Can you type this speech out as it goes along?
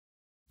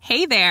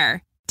Hey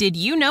there! Did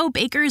you know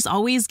Baker's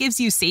always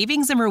gives you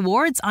savings and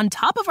rewards on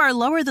top of our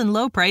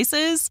lower-than-low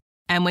prices?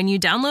 And when you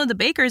download the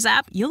Baker's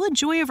app, you'll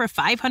enjoy over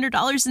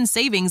 $500 in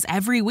savings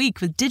every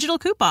week with digital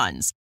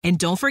coupons. And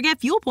don't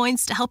forget fuel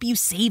points to help you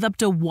save up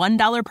to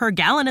 $1 per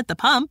gallon at the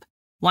pump.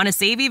 Want to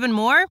save even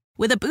more?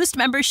 With a Boost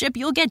membership,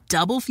 you'll get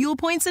double fuel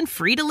points and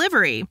free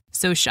delivery.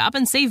 So shop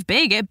and save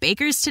big at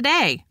Baker's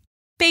today.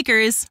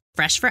 Baker's,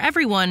 fresh for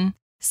everyone.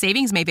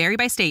 Savings may vary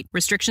by state.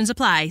 Restrictions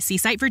apply. See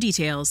site for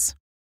details.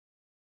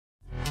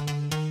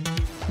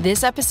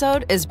 This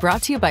episode is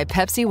brought to you by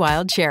Pepsi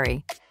Wild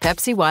Cherry.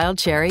 Pepsi Wild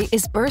Cherry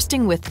is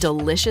bursting with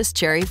delicious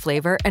cherry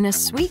flavor and a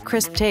sweet,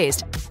 crisp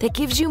taste that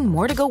gives you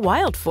more to go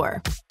wild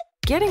for.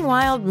 Getting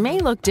wild may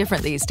look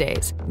different these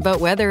days,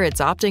 but whether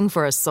it's opting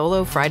for a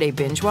solo Friday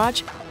binge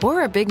watch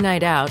or a big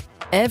night out,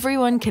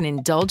 everyone can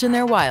indulge in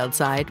their wild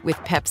side with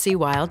Pepsi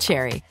Wild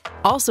Cherry.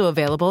 Also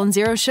available in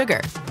Zero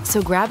Sugar.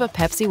 So grab a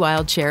Pepsi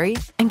Wild Cherry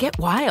and get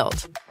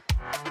wild.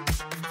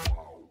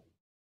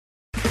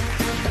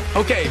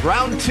 Okay,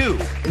 round two.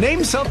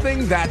 Name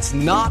something that's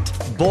not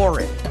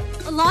boring.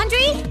 A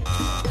laundry?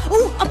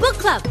 Ooh, a book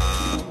club.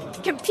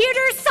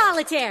 Computer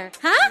solitaire,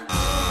 huh?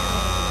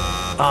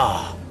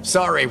 Ah,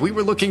 sorry, we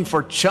were looking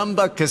for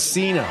Chumba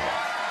Casino.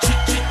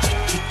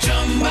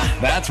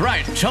 That's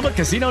right,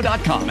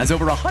 ChumbaCasino.com has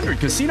over 100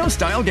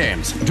 casino-style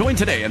games. Join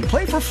today and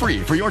play for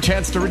free for your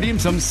chance to redeem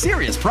some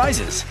serious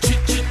prizes.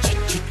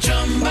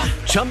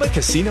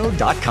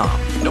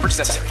 ChumbaCasino.com. No purchase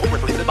necessary. Void where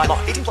prohibited by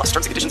law. 18 plus.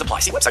 Terms and conditions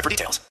apply. See website for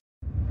details.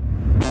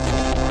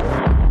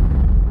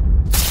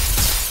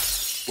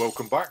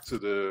 Welcome back to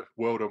the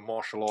World of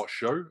Martial Arts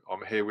show.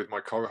 I'm here with my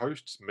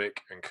co-hosts, Mick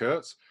and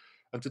Kurt.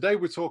 And today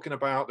we're talking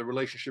about the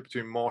relationship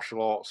between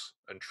martial arts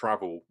and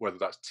travel, whether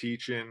that's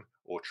teaching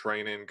or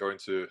training, going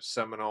to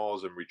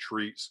seminars and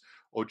retreats,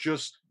 or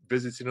just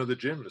visiting other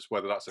gyms,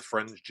 whether that's a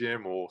friend's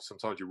gym or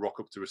sometimes you rock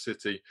up to a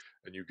city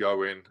and you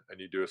go in and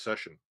you do a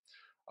session.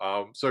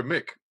 So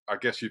Mick, I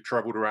guess you've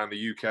traveled around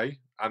the UK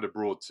and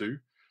abroad too.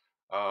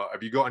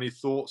 Have you got any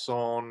thoughts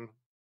on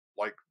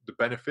like the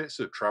benefits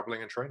of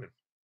traveling and training?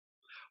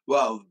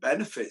 Well, the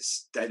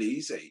benefits, dead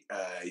easy.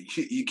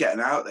 You're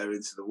getting out there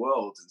into the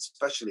world, and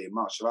especially in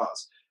martial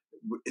arts.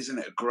 Isn't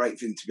it a great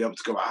thing to be able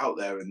to go out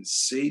there and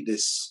see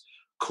this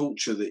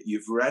culture that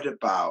you've read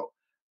about?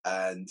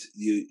 And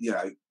you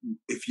know,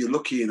 if you're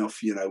lucky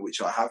enough,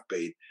 which I have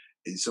been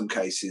in some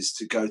cases,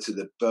 to go to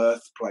the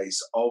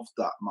birthplace of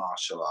that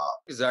martial art.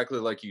 Exactly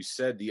like you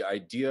said, the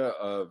idea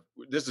of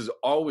this is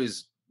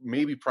always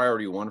maybe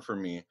priority one for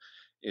me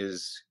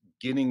is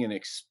getting an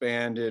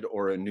expanded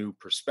or a new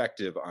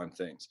perspective on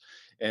things.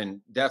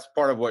 And that's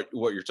part of what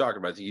you're talking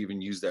about. You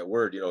even use that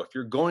word, if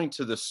you're going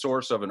to the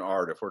source of an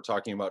art, if we're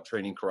talking about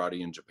training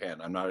karate in Japan,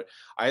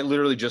 I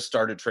literally just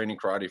started training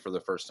karate for the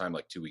first time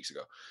like 2 weeks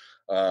ago.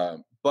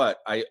 But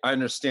I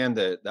understand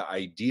the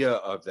idea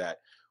of that.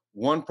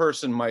 One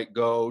person might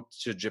go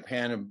to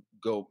Japan and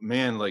go,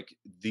 man, like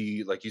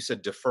you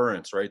said,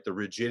 deference, right? The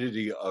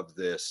rigidity of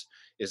this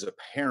is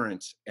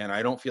apparent, and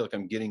I don't feel like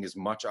I'm getting as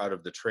much out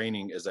of the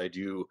training as I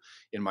do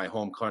in my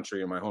home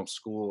country, in my home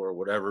school or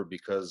whatever,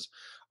 because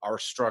our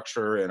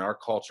structure and our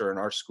culture and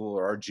our school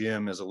or our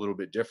gym is a little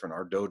bit different.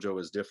 Our dojo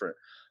is different.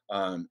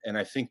 And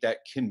I think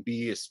that can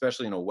be,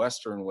 especially in a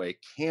Western way,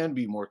 can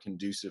be more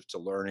conducive to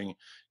learning,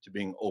 to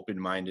being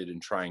open-minded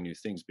and trying new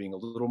things, being a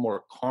little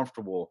more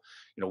comfortable.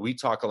 We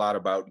talk a lot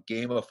about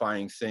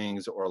gamifying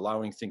things or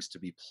allowing things to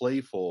be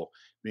playful,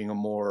 being a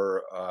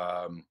more,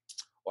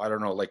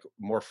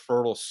 more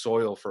fertile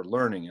soil for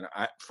learning. And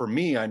for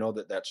me, I know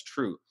that that's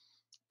true.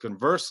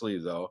 Conversely,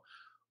 though,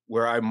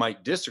 where I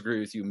might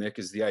disagree with you, Mick,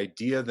 is the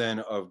idea then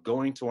of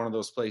going to one of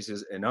those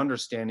places and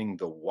understanding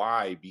the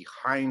why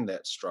behind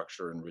that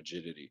structure and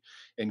rigidity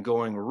and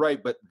going,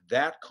 right, but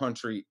that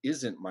country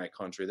isn't my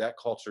country. That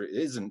culture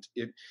isn't,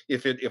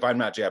 if I'm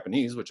not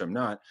Japanese, which I'm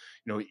not,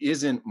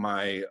 isn't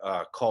my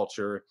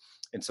culture.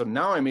 And so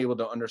now I'm able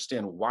to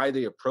understand why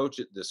they approach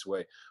it this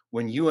way.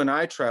 When you and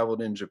I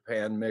traveled in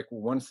Japan, Mick,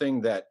 one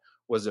thing that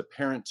was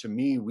apparent to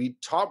me, we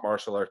taught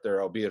martial art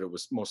there, albeit it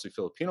was mostly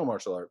Filipino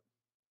martial art.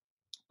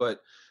 But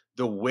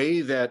the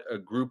way that a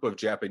group of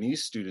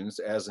Japanese students,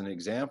 as an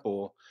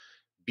example,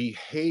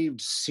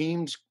 behaved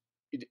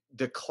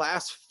the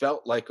class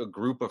felt like a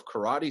group of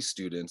karate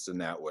students in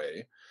that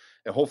way.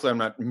 And hopefully I'm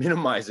not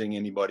minimizing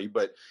anybody,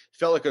 but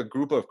felt like a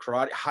group of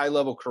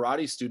high-level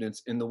karate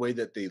students in the way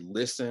that they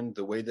listened,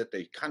 the way that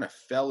they kind of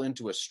fell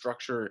into a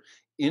structure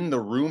in the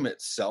room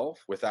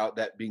itself without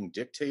that being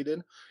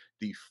dictated.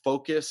 The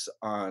focus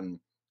on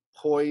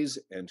poise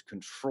and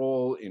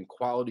control in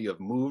quality of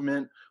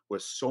movement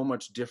was so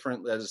much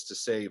different. That is to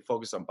say,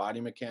 focus on body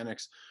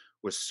mechanics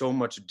was so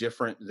much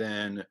different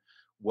than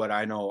what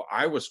I know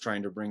I was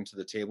trying to bring to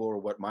the table or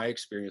what my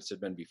experience had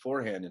been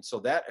beforehand. And so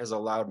that has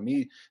allowed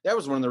me, that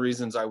was one of the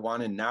reasons I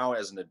wanted now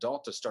as an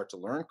adult to start to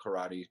learn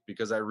karate,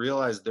 because I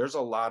realized there's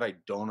a lot I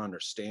don't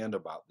understand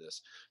about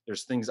this.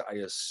 There's things I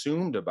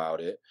assumed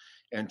about it,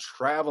 and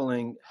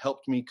traveling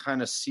helped me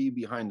kind of see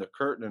behind the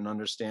curtain and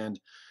understand,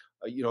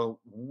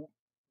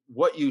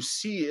 what you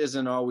see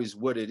isn't always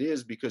what it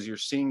is, because you're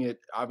seeing it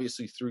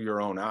obviously through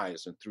your own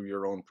eyes and through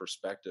your own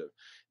perspective.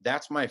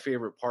 That's my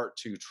favorite part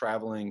to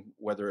traveling,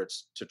 whether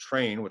it's to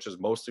train, which is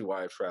mostly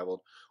why I've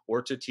traveled,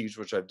 or to teach,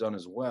 which I've done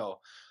as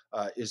well,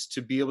 is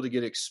to be able to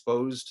get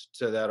exposed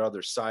to that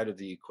other side of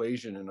the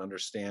equation and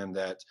understand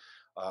that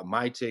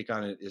my take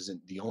on it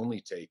isn't the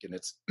only take, and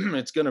it's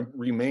it's going to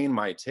remain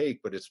my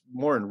take, but it's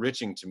more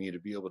enriching to me to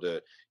be able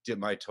to dip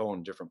my toe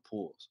in different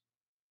pools.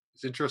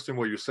 It's interesting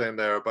what you're saying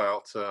there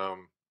about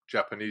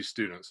Japanese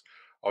students.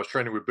 I was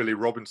training with Billy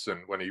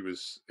Robinson when he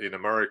was in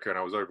America, and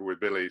I was over with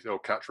Billy, the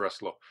old catch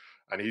wrestler,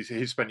 and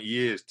he spent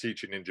years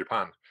teaching in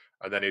Japan,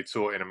 and then he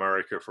taught in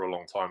America for a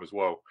long time as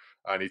well.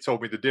 And he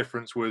told me the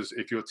difference was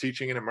if you're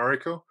teaching in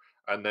America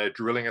and they're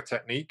drilling a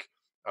technique,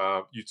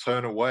 you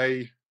turn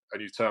away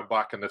and you turn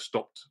back, and they've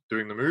stopped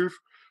doing the move.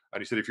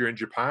 And he said if you're in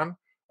Japan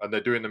and they're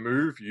doing the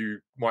move, you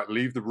might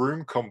leave the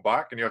room, come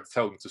back, and you have to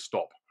tell them to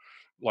stop,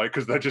 like,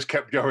 because they just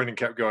kept going and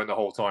kept going the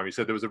whole time. He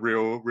said there was a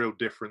real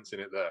difference in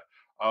it there.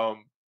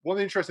 One of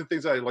the interesting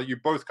things that, like, you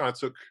both kind of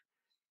took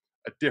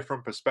a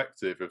different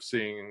perspective of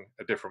seeing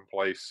a different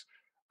place.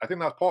 I think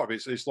that's part of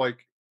it. It's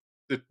like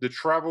the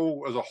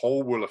travel as a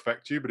whole will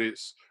affect you, but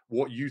it's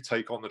what you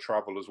take on the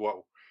travel as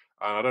well.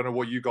 And I don't know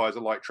what you guys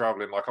are like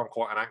traveling. Like, I'm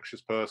quite an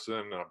anxious person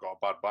and I've got a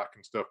bad back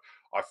and stuff.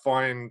 I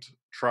find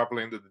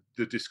traveling,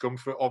 the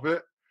discomfort of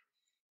it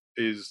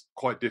is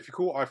quite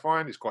difficult. I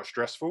find it's quite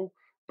stressful,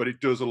 but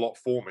it does a lot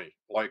for me.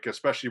 Like,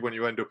 especially when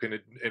you end up in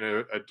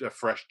a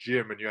fresh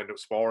gym and you end up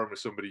sparring with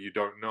somebody you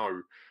don't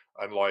know.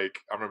 And like,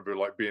 I remember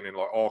like being in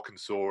like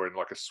Arkansas in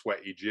like a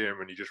sweaty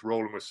gym, and you're just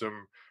rolling with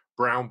some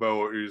brown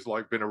belt who's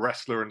like been a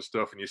wrestler and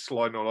stuff, and you're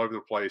sliding all over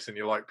the place, and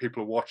you're like,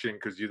 people are watching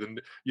because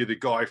you're the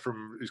guy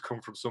from who's come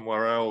from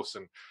somewhere else,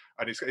 and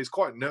it's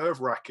quite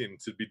nerve wracking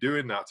to be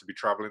doing that, to be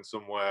traveling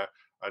somewhere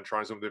and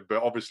trying something.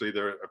 But obviously,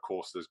 there's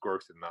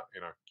growth in that,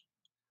 you know.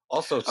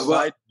 Also, Well,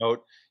 side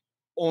note,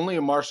 only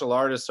martial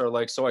artists are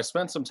like, so I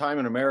spent some time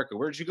in America.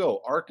 Where'd you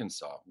go?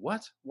 Arkansas.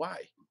 What? Why?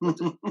 Who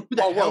the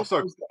Oh well, hell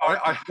so goes to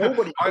Arkansas?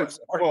 Nobody goes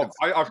to well,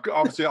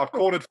 Arkansas.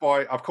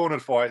 I've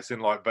cornered fights in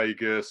like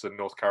Vegas and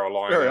North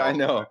Carolina, Sure, I and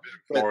know.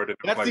 But Florida,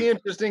 different that's the places.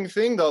 interesting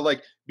thing, though,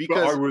 like, But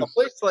I because a was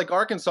place like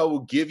Arkansas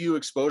will give you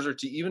exposure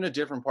to even a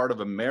different part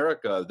of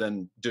America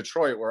than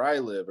Detroit, where I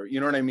live, or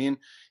you know what I mean?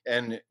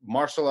 And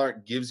martial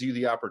art gives you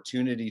the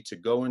opportunity to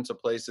go into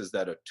places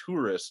that a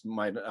tourist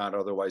might not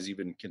otherwise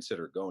even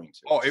consider going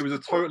to. oh, it was a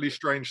totally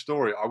strange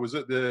story. I was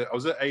at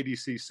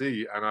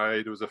ADCC,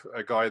 and there was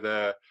a guy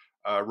there,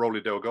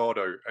 Rolly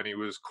Delgado, and he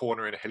was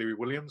cornering Hilary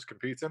Williams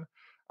competing.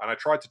 And I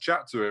tried to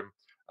chat to him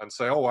and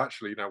say, "Oh,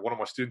 actually, one of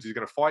my students is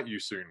going to fight you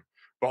soon."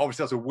 But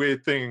obviously, that's a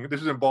weird thing. This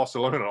was in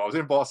Barcelona. I was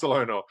in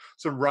Barcelona.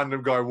 Some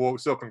random guy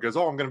walks up and goes,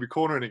 "Oh, I'm going to be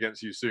cornering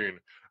against you soon."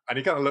 And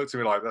he kind of looked at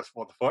me like, "That's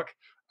what the fuck."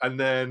 And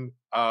then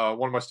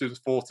one of my students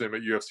fought him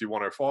at UFC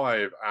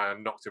 105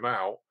 and knocked him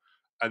out.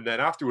 And then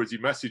afterwards, he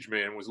messaged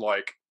me and was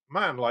like,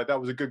 "Man, like, that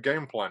was a good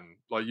game plan.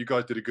 Like, you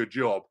guys did a good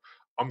job.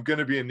 I'm going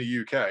to be in the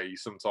UK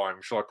sometime.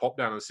 Shall I pop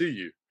down and see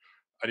you?"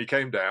 And he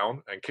came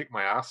down and kicked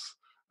my ass.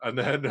 And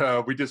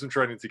then we did some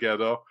training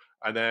together.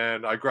 And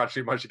then I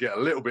gradually managed to get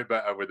a little bit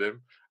better with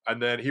him.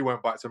 And then he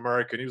went back to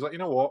America, and he was like, "You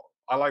know what?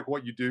 I like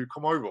what you do.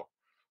 Come over."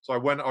 So I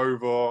went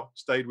over,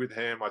 stayed with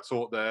him. I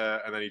taught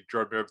there, and then he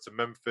drove me over to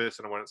Memphis,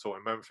 and I went and taught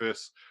in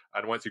Memphis,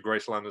 and went to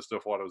Graceland and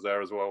stuff while I was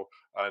there as well.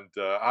 And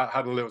I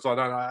had a little. So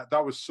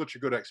that was such a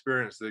good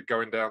experience.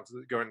 Going down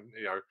to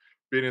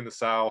being in the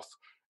South,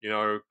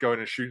 going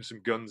and shooting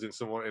some guns in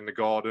the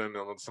garden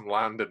and on some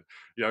land,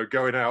 and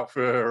going out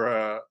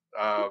for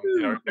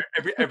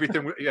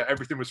everything. Yeah,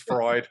 everything was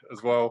fried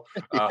as well.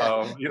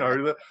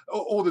 Yeah.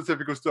 All the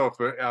typical stuff.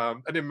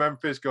 And in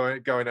Memphis,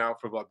 going out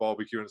for like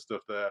barbecue and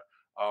stuff there.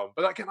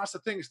 But again, that's the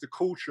thing. It's the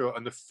culture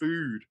and the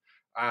food,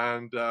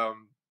 and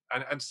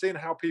seeing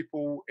how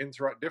people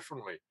interact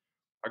differently.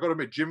 I got to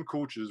admit, gym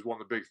culture is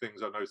one of the big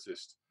things I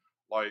noticed.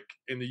 Like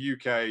in the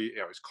UK,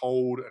 it's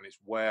cold and it's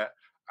wet,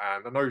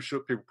 and I know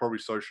people probably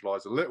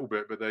socialize a little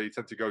bit, but they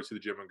tend to go to the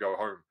gym and go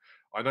home.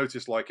 I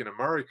noticed, like in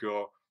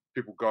America,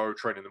 people go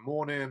train in the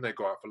morning, they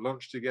go out for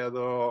lunch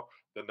together,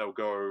 then they'll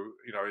go,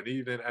 in the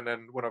evening. And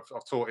then when I've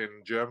taught in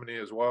Germany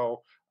as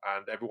well,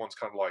 and everyone's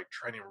kind of like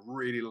training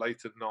really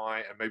late at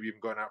night and maybe even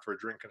going out for a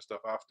drink and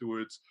stuff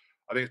afterwards.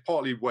 I think it's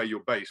partly where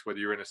you're based, whether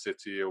you're in a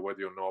city or whether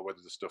you're not, whether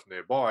there's stuff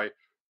nearby.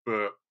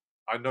 But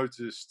I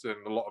noticed in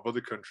a lot of other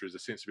countries, there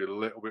seems to be a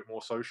little bit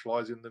more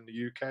socializing than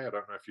the UK. I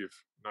don't know if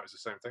you've noticed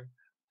the same thing.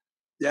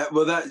 Yeah,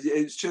 well,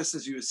 it's just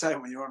as you were saying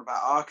when you're on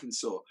about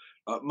Arkansas.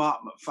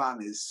 Mark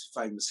McFan is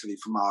famously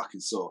from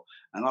Arkansas,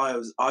 and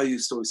I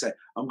used to always say,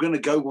 "I'm going to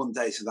go one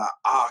day to that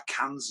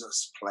Arkansas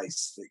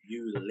place that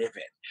you live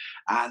in,"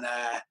 and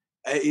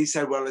he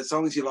said, "Well, as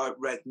long as you like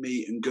red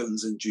meat and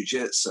guns and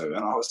jiu-jitsu,"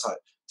 and I was like,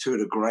 three of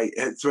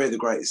the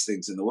greatest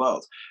things in the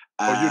world.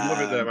 Oh, you'd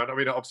love it there, man. I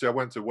mean, obviously, I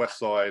went to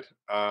Westside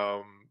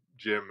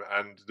Gym,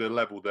 and the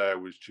level there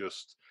was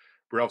just.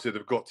 But obviously,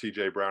 they've got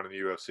TJ Brown in the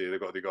UFC. They've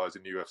got the guys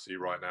in the UFC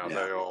right now. Yeah.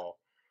 They are,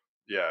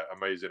 Yeah,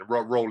 amazing.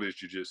 Roller's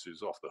jiu-jitsu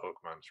is off the hook,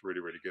 man. It's really,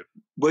 really good.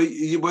 Well,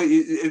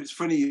 it's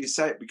funny you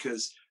say it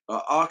because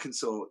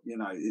Arkansas,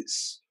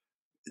 it's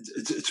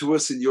to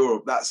us in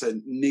Europe, that's a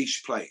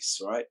niche place,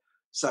 right?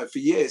 So for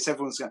years,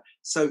 everyone's going.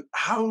 So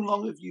how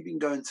long have you been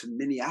going to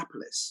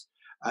Minneapolis?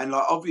 And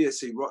like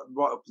obviously,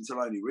 right up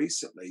until only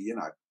recently,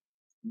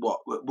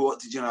 what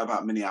did you know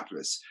about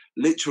Minneapolis?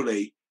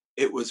 Literally,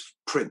 it was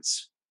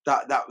Prince.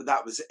 That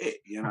was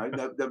it.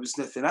 There was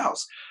nothing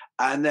else.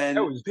 And then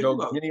That was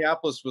joke.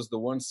 Minneapolis was the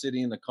one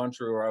city in the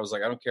country where I was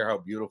like, I don't care how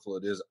beautiful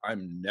it is,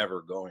 I'm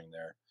never going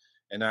there.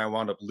 And I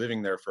wound up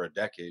living there for a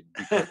decade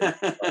because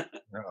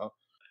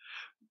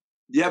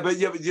Yeah, but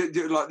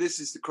like this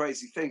is the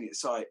crazy thing.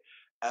 It's like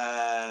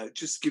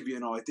just to give you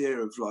an idea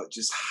of like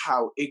just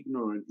how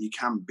ignorant you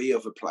can be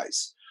of a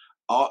place.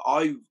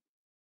 I've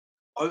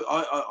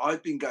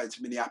been going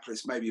to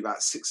Minneapolis maybe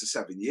about 6 or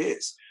 7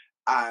 years,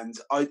 and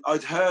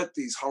I'd heard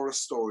these horror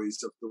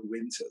stories of the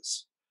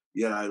winters.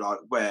 Like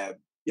where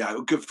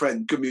a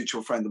good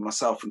mutual friend of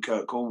myself and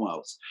Kurt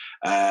Cornwell's,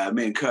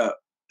 me and Kurt,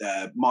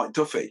 Mike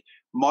Duffy.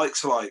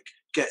 Mike's like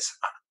gets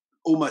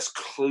almost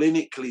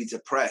clinically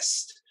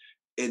depressed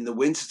in the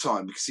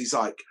wintertime because he's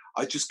like,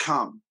 I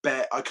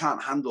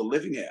can't handle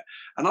living here.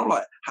 And I'm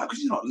like, how could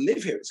you not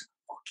live here? It's a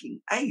fucking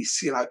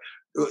ace,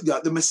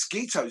 the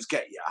mosquitoes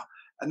get you.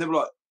 And they were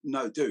like,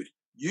 no, dude,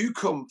 you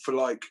come for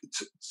like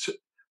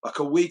like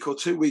a week or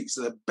 2 weeks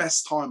of the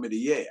best time of the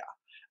year,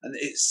 and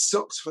it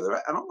sucks for the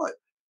rest. And I'm like,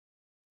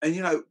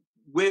 and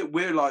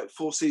we're like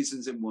 4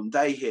 seasons in one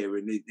day here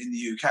in the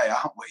UK,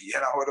 aren't we? You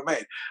know what I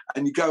mean?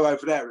 And you go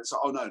over there, and it's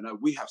like, oh no,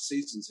 we have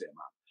seasons here,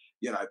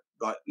 man.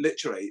 Like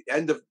literally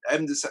end of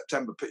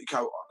September, put your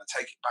coat on and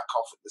take it back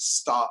off at the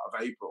start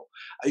of April.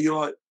 And you're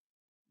like,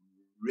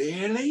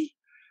 really?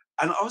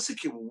 And I was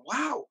thinking,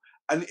 wow.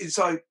 And it's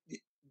like,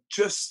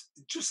 just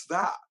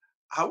that.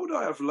 How would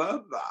I have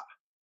learned that?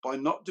 By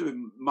not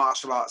doing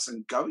martial arts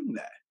and going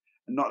there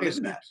and not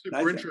living there.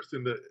 Super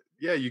interesting that,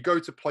 you go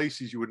to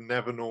places you would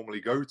never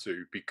normally go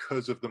to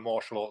because of the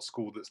martial arts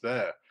school that's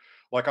there.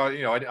 Like I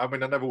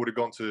never would have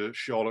gone to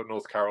Charlotte,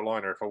 North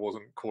Carolina if I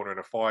wasn't cornering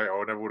a fight,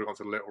 or I never would have gone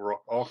to Little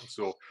Rock,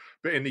 Arkansas.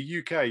 But in the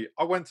UK,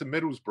 I went to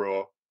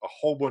Middlesbrough a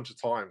whole bunch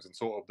of times and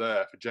taught up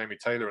there for Jamie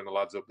Taylor and the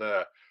lads up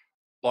there.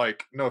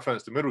 Like, no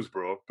offense to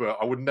Middlesbrough, but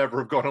I would never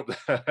have gone up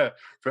there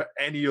for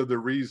any other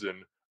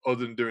reason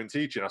other than doing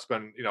teaching. I've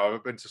been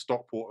to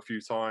Stockport a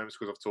few times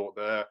because I've taught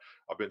there.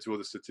 I've been to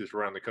other cities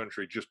around the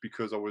country just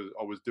because I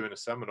was doing a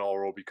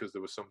seminar or because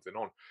there was something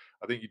on.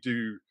 I think you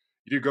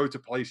do go to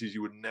places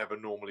you would never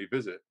normally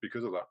visit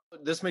because of that.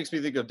 This makes me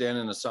think of Dan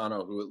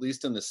Inosanto, who, at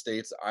least in the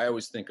States, I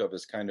always think of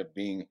as kind of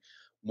being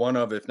one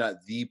of, if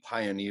not the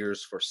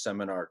pioneers for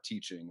seminar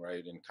teaching,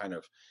 right? And kind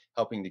of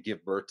helping to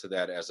give birth to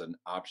that as an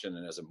option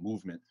and as a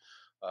movement.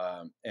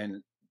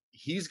 And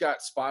he's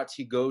got spots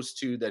he goes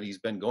to that he's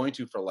been going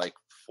to for like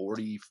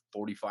 40,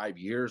 45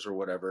 years or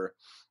whatever.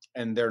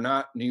 And they're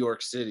not New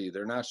York City.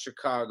 They're not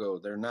Chicago.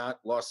 They're not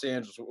Los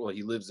Angeles. Well,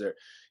 he lives there.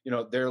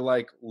 They're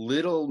like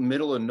little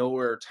middle of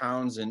nowhere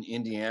towns in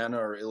Indiana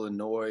or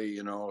Illinois,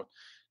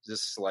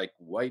 just like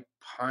White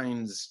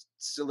Pines,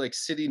 so like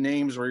city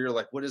names where you're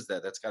like, what is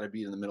that? That's got to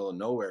be in the middle of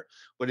nowhere.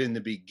 But in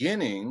the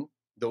beginning,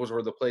 those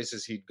were the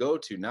places he'd go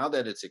to. Now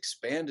that it's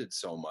expanded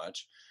so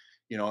much,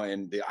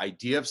 and the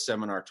idea of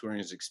seminar touring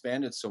has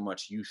expanded so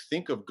much, you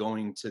think of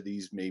going to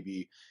these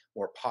maybe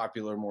more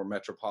popular, more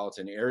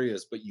metropolitan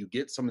areas, but you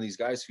get some of these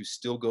guys who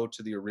still go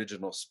to the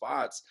original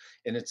spots.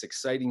 And it's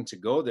exciting to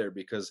go there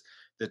because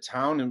the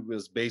town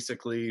was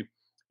basically,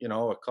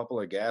 a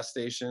couple of gas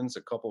stations,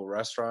 a couple of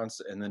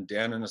restaurants, and then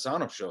Dan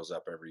Inosanto shows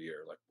up every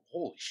year. Like,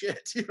 holy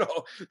shit,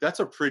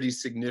 that's a pretty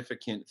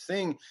significant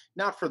thing,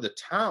 not for the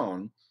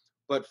town,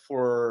 but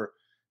for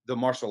the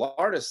martial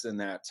artists in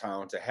that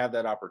town to have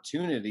that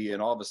opportunity,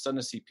 and all of a sudden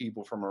to see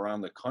people from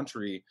around the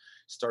country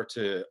start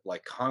to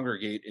like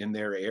congregate in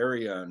their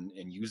area and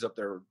use up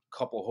their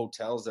couple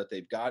hotels that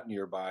they've got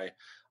nearby.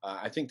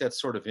 I think that's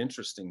sort of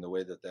interesting, the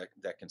way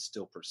that can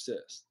still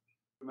persist.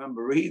 I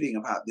remember reading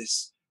about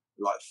this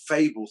like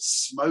fabled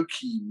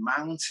Smoky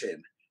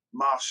Mountain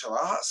martial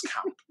arts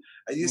camp,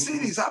 and you see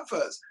these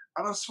adverts,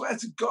 and I swear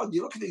to God,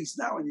 you look at these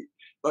now and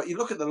you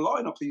look at the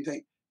lineup and you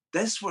think,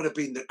 this would have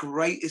been the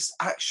greatest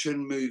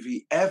action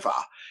movie ever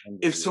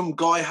if some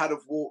guy had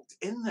have walked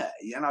in there.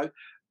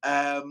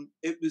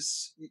 It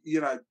was,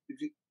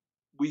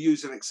 we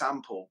use an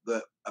example,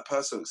 a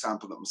personal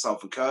example that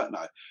myself and Kurt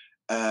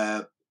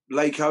know,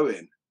 Lake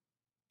Owen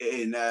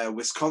in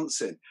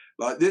Wisconsin.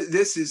 Like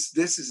this is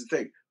the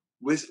thing.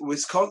 With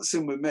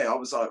Wisconsin, with me, I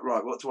was like,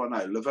 right, what do I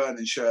know? Laverne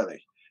and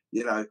Shirley.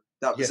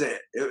 That was it.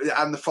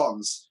 And the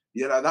Fonz.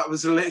 That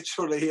was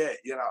literally it.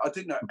 I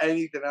didn't know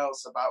anything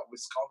else about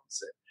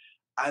Wisconsin.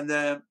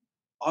 And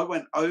I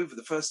went over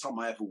the first time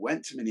I ever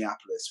went to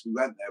Minneapolis. We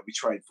went there, we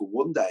trained for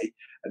one day,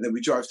 and then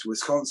we drove to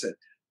Wisconsin.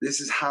 This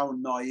is how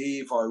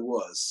naive I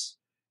was.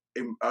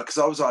 Because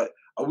I was like,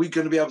 are we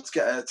going to be able to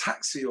get a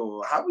taxi,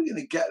 or how are we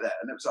going to get there?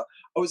 And it was like,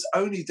 I was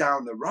only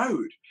down the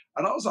road.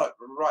 And I was like,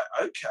 right,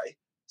 okay.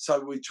 So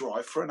we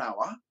drive for an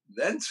hour,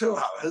 then 2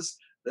 hours,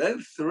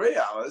 then 3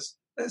 hours,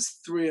 It's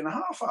 3.5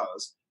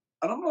 hours.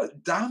 And I'm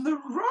like, down the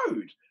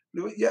road.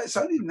 They went, yeah, it's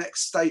only the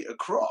next state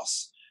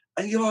across.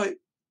 And you're like,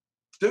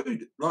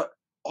 dude, like,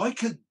 I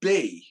could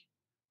be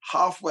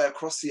halfway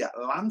across the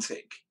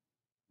Atlantic.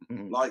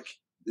 Like,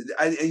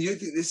 and you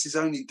think this is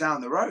only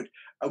down the road.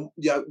 And,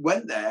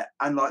 went there,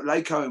 and like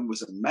Lake Owen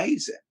was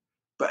amazing.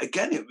 But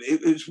again,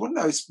 it was one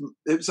of those,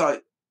 it was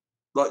like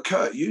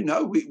Kurt,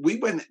 we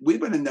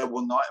went in there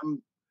one night, and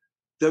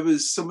there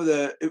was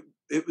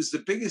it was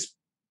the biggest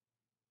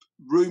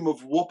room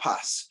of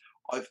whoopass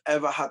I've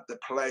ever had the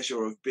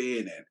pleasure of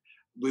being in.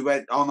 We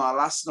went on our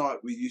last night.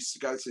 We used to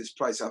go to this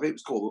place. I think it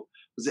was called,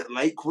 was it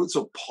Lakewoods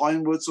or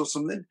Pinewoods or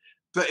something?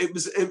 But it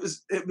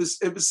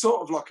was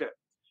sort of like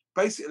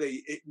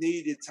basically it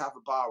needed to have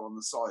a bar on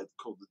the side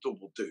called the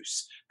Double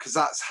Deuce, because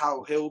that's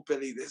how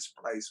hillbilly this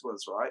place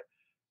was, right?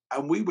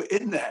 And we were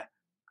in there,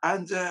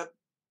 and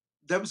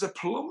there was a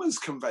plumbers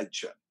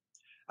convention,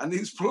 and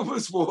these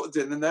plumbers walked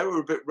in, and they were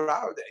a bit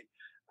rowdy.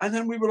 And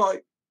then we were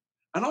like,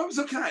 and I was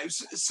looking at it,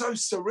 it's so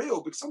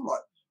surreal, because I'm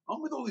like,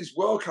 I'm with all these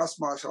world-class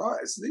martial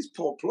artists, and these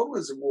poor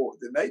plumbers have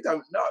walked in, they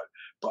don't know.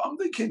 But I'm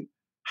thinking,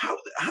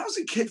 how's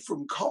a kid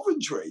from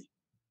Coventry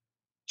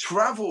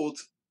travelled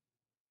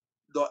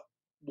like,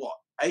 what,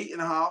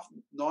 8.5,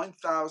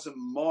 9,000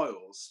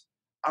 miles,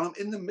 and I'm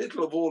in the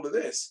middle of all of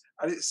this,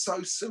 and it's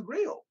so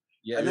surreal.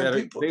 Yeah, and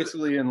then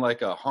basically in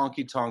like a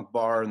honky-tonk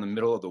bar in the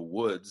middle of the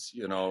woods,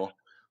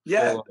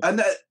 Yeah, and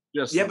that,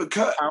 just yeah, but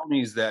Kurt,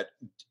 counties that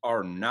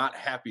are not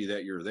happy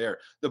that you're there.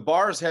 The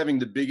bar's having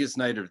the biggest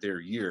night of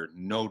their year,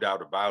 no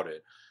doubt about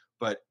it.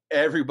 But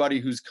everybody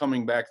who's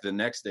coming back the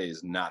next day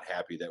is not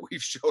happy that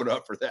we've showed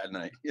up for that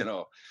night,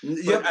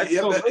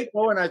 Lake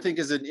Owen, I think,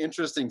 is an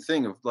interesting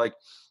thing of like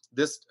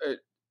this.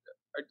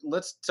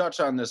 Let's touch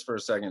on this for a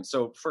second.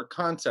 So for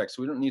context,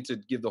 we don't need to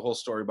give the whole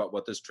story about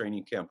what this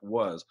training camp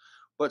was,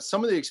 but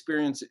some of the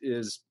experience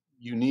is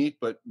unique,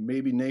 but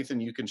maybe Nathan,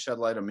 you can shed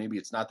light on maybe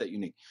it's not that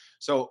unique.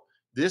 So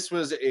this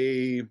was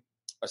a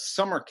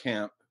summer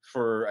camp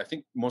for, I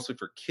think, mostly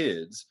for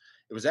kids.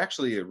 It was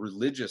actually a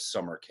religious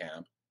summer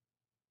camp.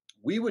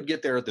 We would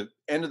get there at the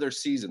end of their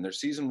season. Their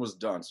season was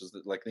done. So it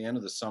was like the end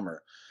of the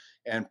summer.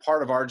 And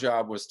part of our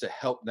job was to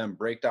help them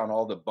break down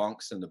all the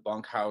bunks and the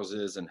bunk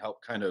houses and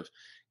help kind of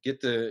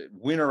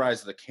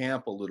winterize the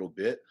camp a little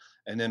bit.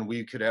 And then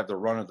we could have the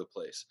run of the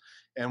place.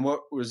 And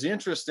what was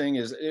interesting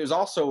is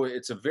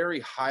it's a very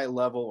high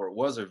level, or it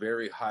was a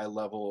very high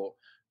level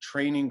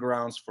training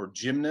grounds for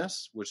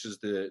gymnasts, which is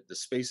the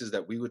spaces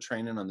that we would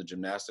train in on the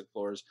gymnastic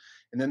floors.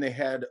 And then they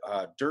had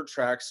dirt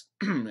tracks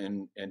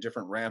and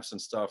different ramps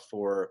and stuff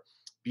for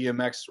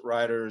BMX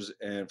riders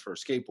and for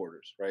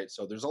skateboarders, right?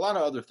 So there's a lot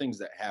of other things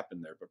that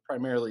happen there, but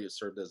primarily it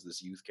served as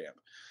this youth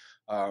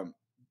camp.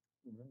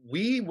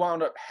 We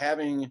wound up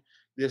having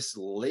this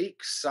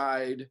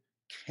lakeside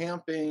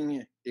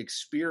camping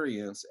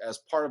experience as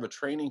part of a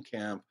training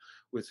camp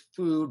with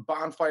food,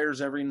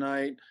 bonfires every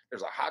night.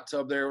 There's a hot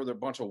tub there with a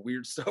bunch of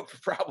weird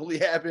stuff probably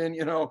happened,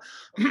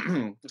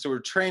 So we're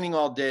training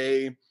all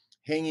day,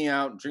 hanging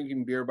out,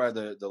 drinking beer by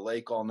the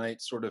lake all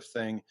night sort of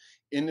thing,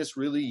 in this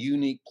really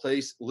unique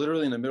place,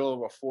 literally in the middle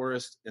of a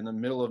forest, in the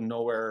middle of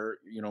nowhere,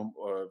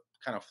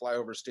 kind of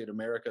flyover state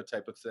America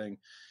type of thing.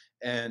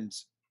 And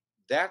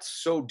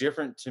that's so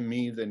different to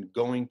me than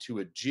going to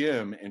a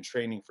gym and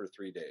training for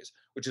 3 days,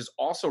 which is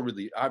also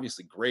really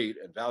obviously great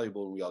and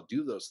valuable, and we all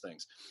do those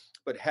things.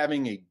 But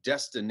having a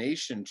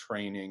destination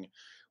training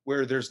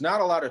where there's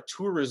not a lot of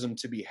tourism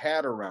to be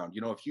had around,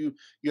 if you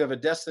have a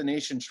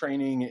destination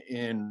training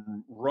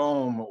in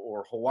Rome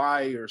or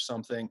Hawaii or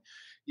something,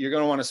 you're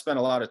going to want to spend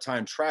a lot of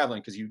time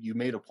traveling because you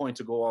made a point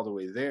to go all the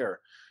way there.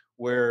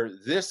 Where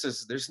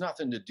there's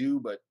nothing to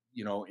do but,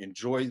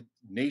 enjoy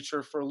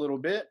nature for a little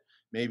bit,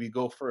 maybe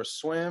go for a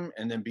swim,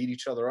 and then beat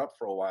each other up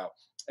for a while.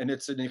 And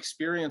it's an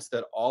experience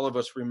that all of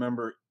us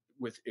remember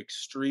with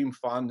extreme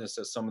fondness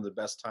as some of the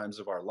best times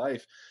of our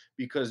life,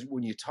 because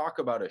when you talk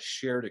about a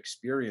shared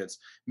experience,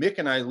 Mick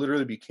and I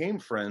literally became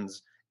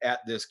friends at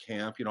this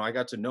camp. I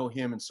got to know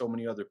him and so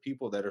many other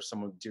people that are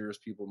some of the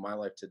dearest people in my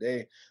life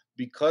today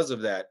because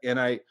of that. And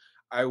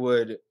I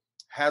would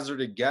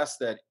hazard a guess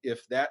that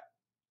if that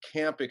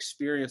camp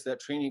experience,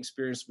 that training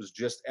experience was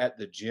just at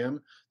the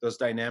gym, those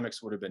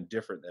dynamics would have been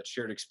different. That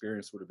shared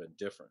experience would have been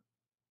different.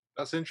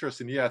 That's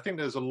interesting. Yeah, I think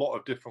there's a lot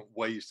of different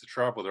ways to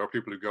travel. There are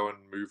people who go and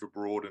move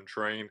abroad and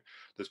train.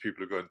 There's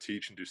people who go and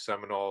teach and do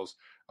seminars.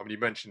 I mean, you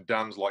mentioned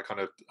Dan's like kind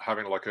of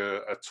having like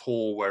a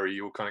tour where he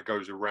all kind of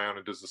goes around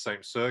and does the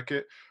same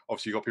circuit.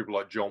 Obviously, you got people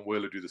like John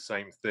Will who do the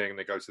same thing.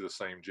 They go to the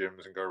same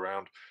gyms and go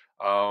around.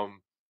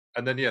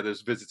 And then, yeah,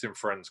 there's visiting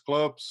friends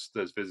clubs.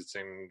 There's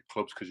visiting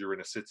clubs because you're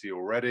in a city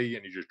already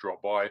and you just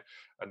drop by.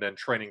 And then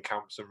training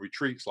camps and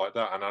retreats like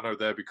that. And I know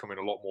they're becoming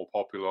a lot more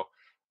popular.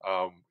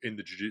 In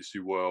the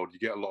jiu-jitsu world, you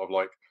get a lot of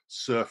like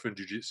surf and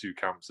jiu-jitsu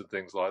camps and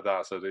things like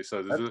that. So there's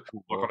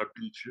cool. Like on a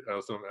beach.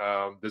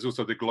 There's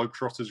also the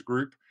Globetrotters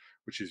group,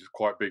 which is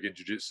quite big in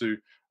jiu-jitsu,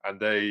 and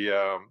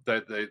they're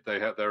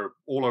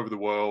all over the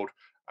world,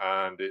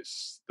 and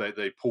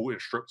they pull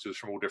instructors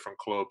from all different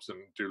clubs and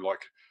do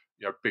like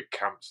big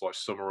camps like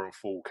summer and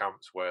fall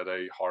camps where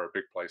they hire a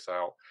big place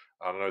out.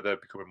 I know they're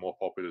becoming more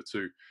popular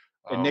too.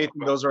 And Nathan,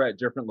 But those are at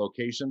different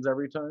locations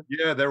every time?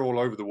 yeah, they're all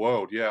over the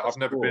world. Yeah, That's I've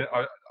never cool. been.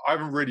 I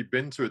haven't really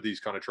been to these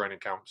kind of training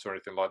camps or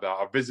anything like that.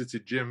 I've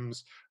visited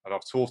gyms and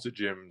I've taught at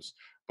gyms,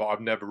 but I've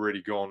never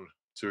really gone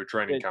to a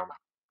training Okay, camp.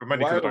 But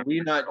mainly why because I are don't we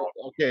get not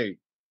shot. okay?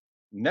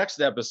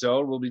 Next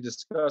episode, we'll be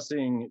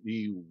discussing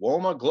the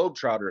Woma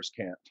Globetrotters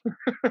camp.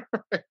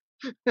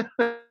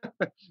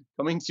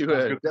 Coming to Sounds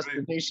a good to me.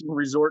 destination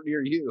resort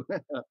near you.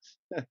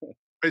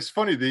 It's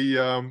funny.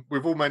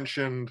 We've all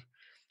mentioned.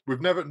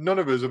 None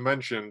of us have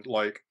mentioned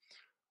like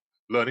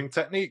learning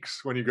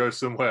techniques when you go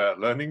somewhere,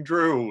 learning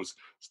drills,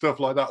 stuff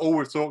like that. All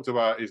we've talked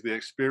about is the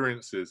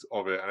experiences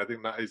of it, and I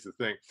think that is the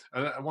thing.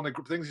 And one of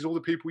the things is all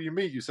the people you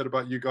meet. You said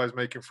about you guys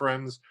making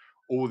friends,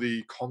 all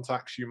the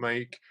contacts you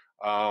make.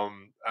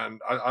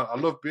 And I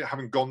love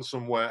having gone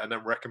somewhere and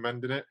then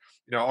recommending it.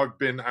 I've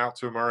been out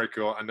to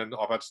America and then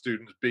I've had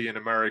students be in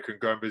America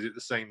and go and visit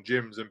the same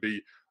gyms and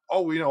be,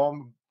 oh,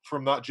 I'm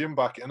from that gym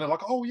back, and they're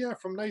like, oh yeah,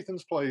 from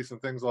Nathan's place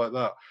and things like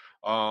that.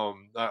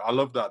 I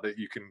love that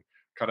you can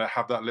kind of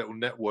have that little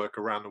network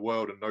around the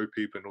world and know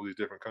people in all these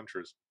different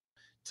countries.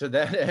 To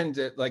that end,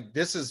 like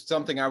this is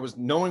something I was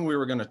knowing we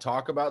were going to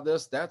talk about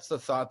this. That's the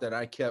thought that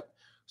I kept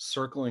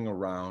circling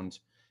around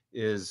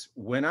is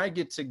when I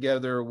get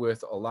together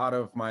with a lot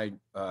of my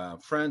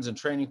friends and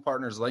training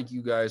partners like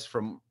you guys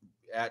from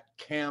at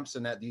camps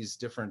and at these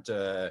different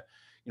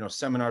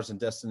seminars and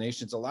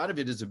destinations, a lot of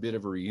it is a bit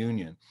of a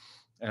reunion.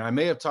 And I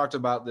may have talked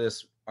about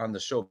this on the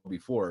show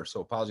before,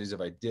 so apologies if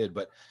I did,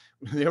 but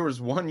there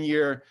was one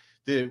year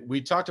that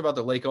we talked about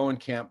the Lake Owen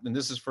camp, and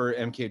this is for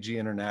MKG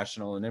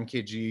International. And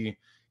MKG,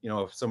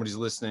 if somebody's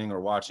listening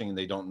or watching and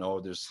they don't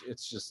know,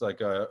 it's just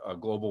like a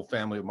global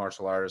family of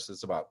martial artists.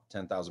 It's about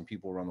 10,000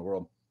 people around the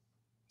world.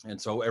 And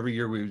so every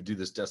year we would do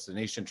this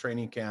destination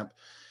training camp.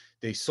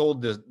 They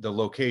sold the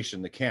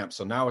location, the camp.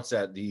 So now it's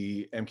at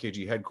the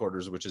MKG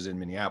headquarters, which is in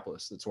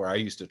Minneapolis. That's where I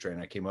used to train.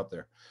 I came up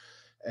there.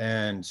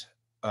 And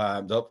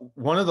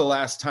one of the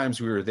last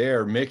times we were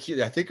there,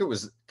 Mick, I think it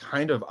was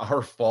kind of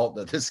our fault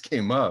that this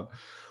came up,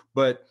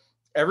 but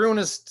everyone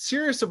is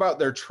serious about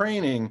their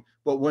training.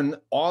 But when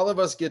all of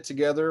us get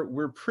together,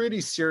 we're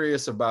pretty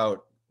serious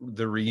about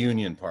the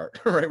reunion part,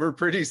 right? We're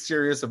pretty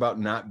serious about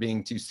not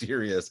being too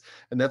serious.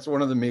 And that's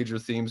one of the major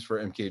themes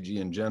for MKG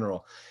in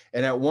general.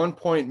 And at one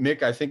point,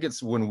 Mick, I think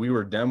it's when we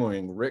were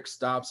demoing, Rick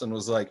stops and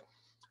was like,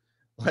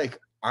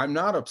 I'm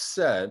not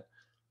upset,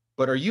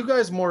 but are you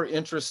guys more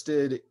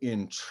interested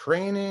in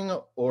training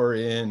or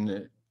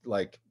in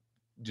like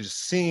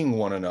just seeing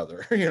one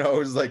another? It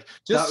was like,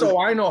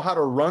 so I know how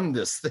to run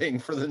this thing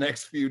for the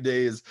next few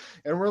days.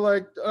 And we're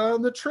like,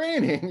 the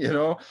training,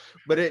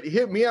 but it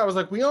hit me. I was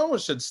like, we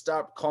almost should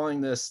stop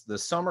calling this the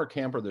summer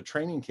camp or the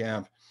training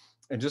camp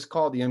and just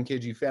call it the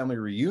MKG family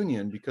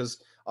reunion,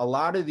 because a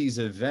lot of these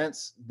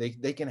events,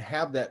 they can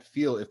have that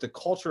feel if the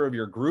culture of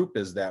your group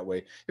is that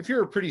way. If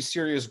you're a pretty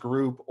serious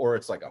group or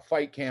it's like a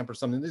fight camp or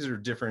something, these are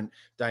different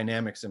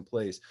dynamics in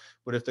place.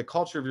 But if the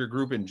culture of your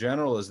group in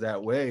general is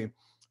that way,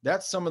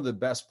 that's some of the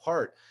best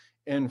part.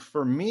 And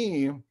for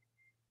me,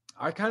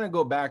 I kind of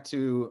go back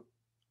to,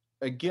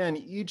 again,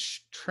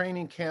 each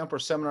training camp or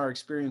seminar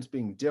experience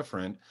being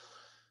different.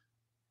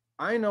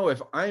 I know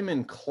if I'm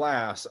in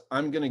class,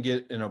 I'm going to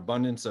get an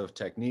abundance of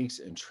techniques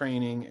and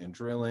training and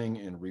drilling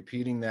and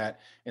repeating that.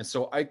 And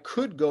so I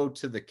could go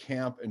to the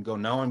camp and go,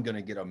 now I'm going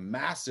to get a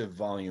massive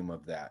volume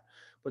of that.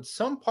 But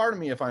some part of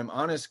me, if I'm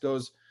honest,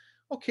 goes,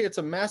 okay, it's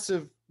a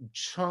massive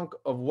chunk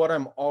of what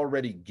I'm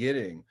already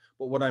getting.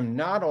 But what I'm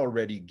not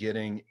already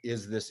getting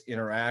is this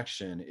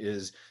interaction,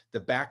 is the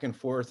back and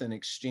forth and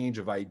exchange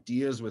of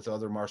ideas with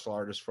other martial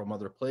artists from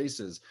other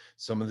places,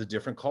 some of the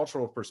different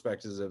cultural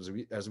perspectives,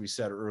 as we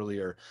said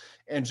earlier,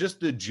 and just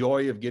the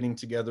joy of getting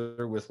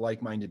together with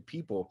like-minded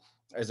people.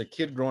 As a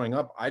kid growing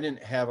up, I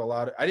didn't have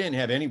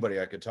anybody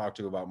I could talk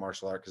to about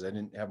martial art because I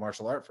didn't have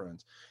martial art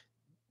friends.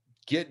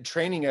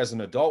 Training as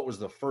an adult was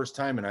the first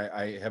time, and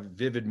I have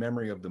vivid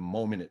memory of the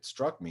moment it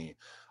struck me,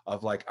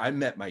 of like, I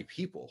met my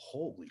people.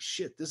 Holy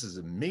shit, this is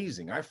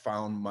amazing. I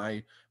found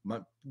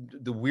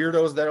the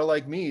weirdos that are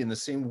like me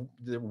and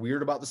they're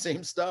weird about the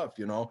same stuff,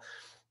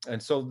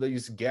 and so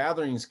these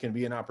gatherings can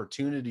be an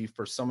opportunity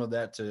for some of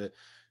that to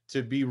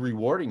be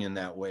rewarding in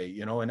that way,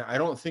 and I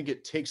don't think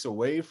it takes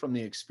away from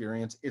the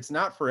experience. It's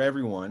not for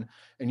everyone.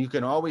 And you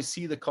can always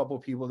see the couple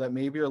people that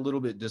maybe are a little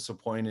bit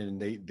disappointed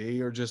and they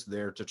are just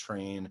there to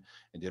train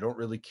and they don't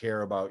really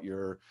care about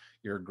your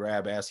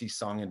grab assy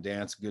song and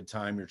dance good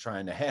time you're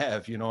trying to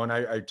have, and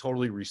I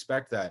totally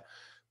respect that.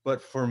 But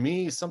for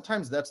me,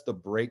 sometimes that's the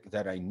break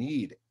that I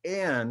need.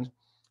 And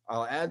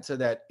I'll add to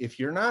that, if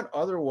you're not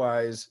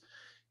otherwise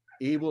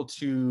able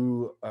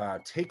to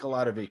take a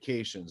lot of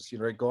vacations,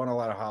 go on a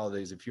lot of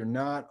holidays, if you're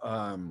not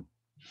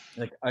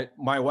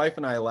my wife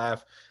and I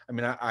laugh. I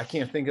mean, I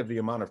can't think of the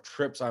amount of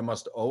trips I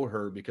must owe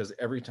her, because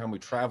every time we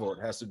travel, it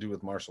has to do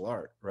with martial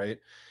art, right?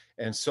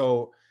 And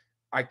so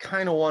I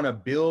kind of want to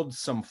build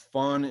some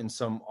fun and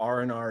some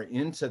R&R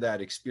into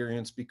that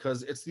experience,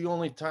 because it's the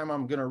only time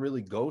I'm going to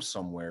really go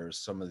somewhere is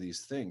some of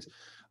these things.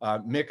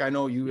 Mick, I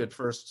know you had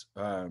first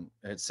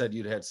had said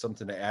you'd had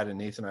something to add, and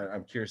Nathan,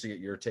 I'm curious to get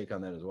your take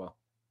on that as well.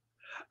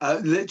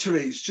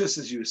 Literally, it's just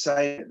as you were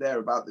saying there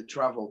about the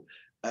travel.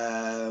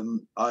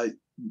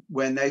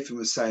 When Nathan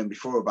was saying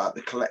before about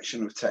the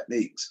collection of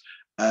techniques,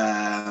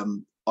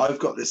 I've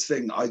got this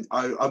thing.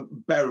 I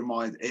bear in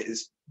mind,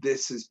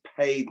 this has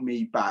paid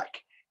me back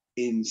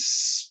in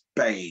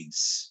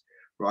spades,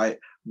 right?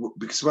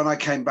 Because when I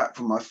came back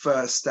from my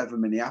first ever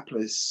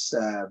Minneapolis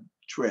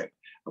trip,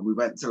 and we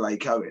went to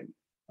Lake Owen,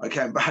 I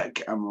came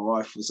back and my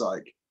wife was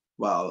like,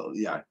 well,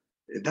 yeah,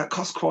 that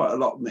cost quite a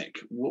lot, Mick.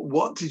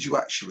 What did you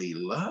actually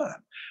learn?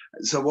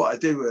 So what I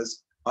did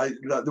was,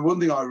 the one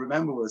thing I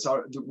remember was,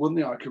 the one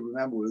thing I could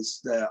remember was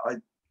that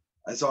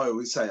as I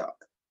always say,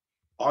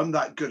 I'm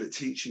that good at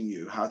teaching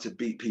you how to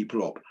beat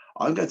people up.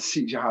 I'm going to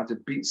teach you how to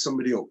beat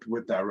somebody up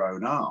with their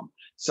own arm.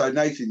 So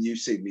Nathan, you've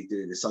seen me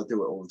do this. I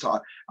do it all the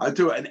time. I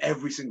do it in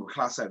every single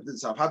class I've done.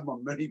 So I've had my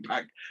money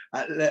back.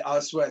 I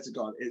swear to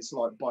God, it's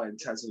like buying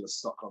Tesla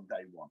stock on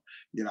day one.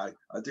 You know,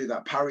 I do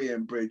that parry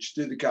and bridge,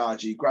 do the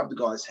Gaji, grab the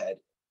guy's head,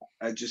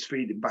 and just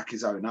feed him back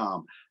his own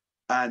arm.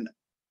 And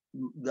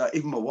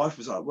even my wife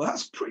was like, well,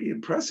 that's pretty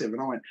impressive.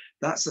 And I went,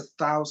 that's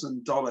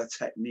 $1,000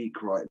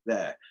 technique right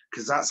there,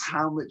 because that's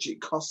how much it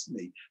cost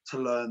me to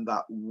learn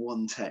that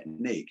one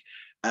technique.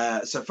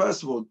 So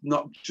first of all,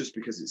 not just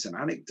because it's an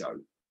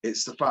anecdote,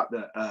 it's the fact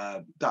that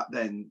that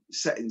then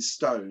set in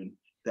stone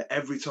that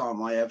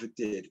anytime I ever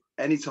did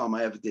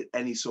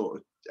any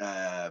sort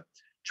of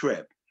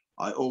trip,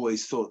 I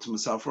always thought to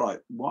myself, right,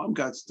 what I'm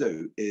going to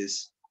do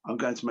is I'm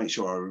going to make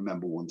sure I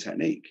remember one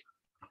technique.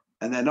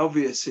 And then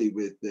obviously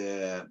with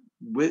the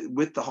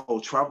whole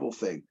travel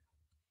thing,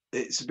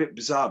 it's a bit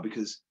bizarre,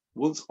 because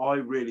once I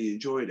really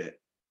enjoyed it,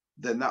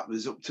 then that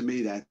was up to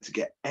me then to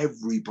get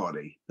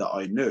everybody that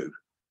I knew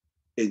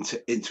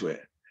into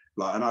it.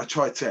 Like, and I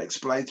tried to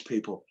explain to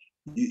people,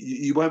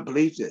 you won't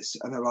believe this.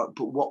 And they're like,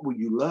 but what will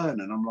you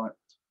learn? And I'm like,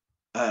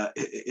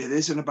 it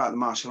isn't about the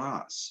martial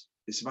arts.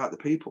 It's about the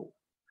people.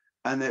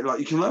 And they're like,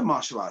 you can learn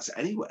martial arts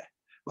anywhere.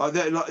 Like,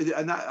 and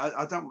that,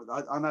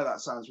 I know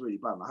that sounds really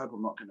bad. And I hope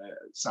I'm not going to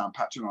sound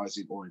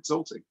patronizing or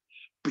insulting,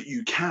 but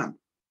you can,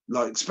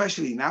 like,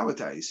 especially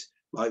nowadays,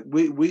 like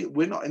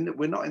we're not in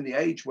the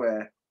age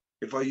where,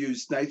 if I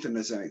use Nathan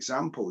as an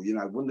example, you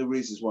know, one of the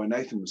reasons why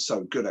Nathan was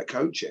so good at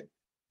coaching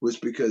was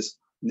because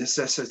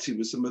necessity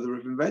was the mother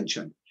of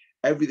invention.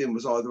 Everything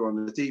was either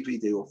on a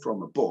DVD or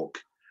from a book.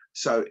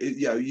 So,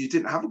 you know, you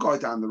didn't have a guy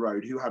down the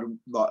road who had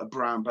a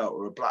brown belt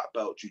or a black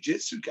belt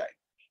jiu-jitsu game.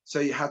 So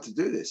you had to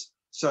do this.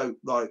 So,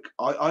 like,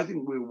 I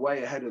think we're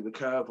way ahead of the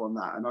curve on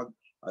that. And I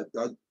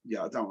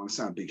don't want to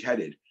sound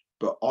big-headed,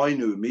 but I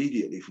knew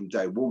immediately from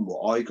day one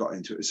what I got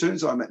into. As soon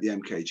as I met the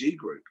MKG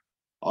group,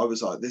 I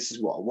was like, this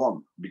is what I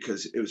want,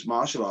 because it was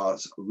martial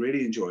arts. I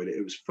really enjoyed it.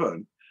 It was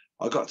fun.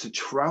 I got to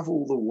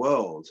travel the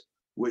world,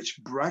 which,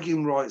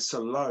 bragging rights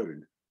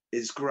alone,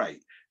 is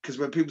great. Because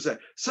when people say,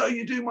 so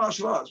you do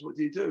martial arts, what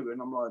do you do?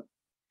 And I'm like,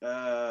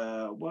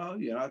 well,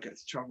 you know, I get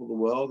to travel the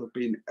world. I've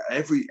been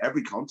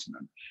every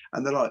continent.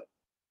 And they're like,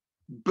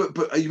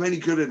 but are you any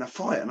good in a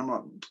fight? And I'm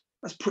like,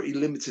 that's pretty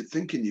limited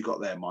thinking you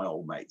got there, my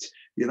old mate.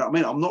 You know what I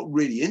mean? I'm not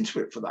really into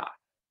it for that,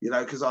 you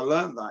know, because I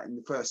learned that in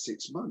the first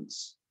 6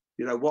 months.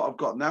 You know, what I've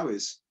got now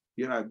is,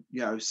 the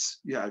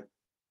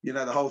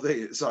whole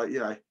thing. It's like, you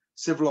know,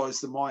 civilize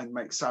the mind,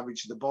 make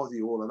savage the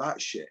body, all of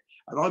that shit.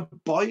 And I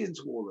buy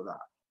into all of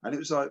that. And it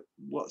was like,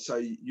 what? So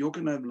you're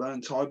going to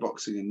learn Thai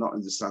boxing and not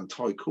understand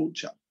Thai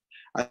culture?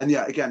 And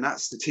yeah, again,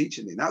 that's the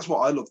teaching thing. That's what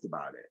I loved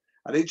about it.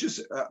 And it just,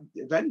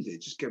 if anything,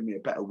 it just gave me a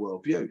better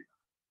worldview.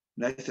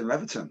 Nathan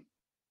Leviton.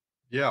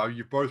 Yeah,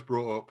 you both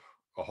brought up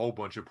a whole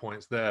bunch of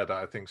points there that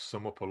I think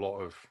sum up a lot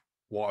of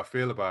what I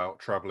feel about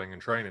traveling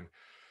and training.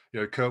 You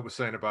know, Kurt was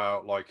saying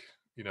about, like,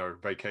 you know,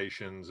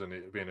 vacations and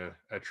it being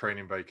a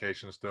training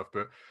vacation and stuff,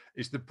 but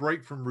it's the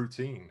break from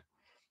routine.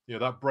 You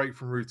know, that break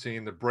from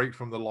routine, the break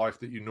from the life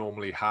that you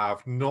normally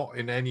have, not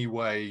in any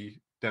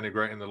way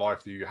denigrating the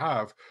life that you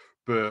have,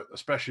 but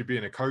especially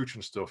being a coach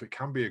and stuff, it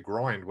can be a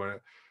grind when,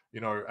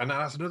 you know, and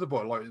that's another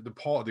part, like the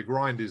part of the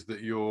grind is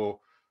that you're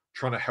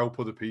trying to help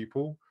other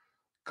people.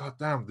 God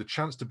damn, the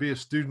chance to be a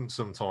student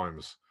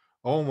sometimes.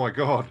 Oh my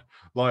God.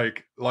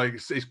 Like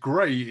it's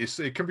great.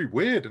 It can be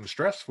weird and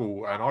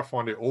stressful. And I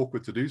find it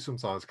awkward to do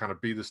sometimes, kind of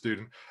be the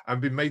student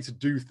and be made to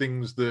do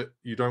things that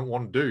you don't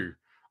want to do.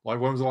 Like,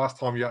 when was the last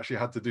time you actually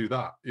had to do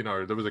that? You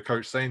know, there was a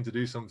coach saying to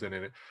do something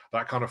in it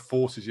that kind of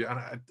forces you.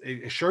 And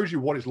it shows you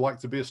what it's like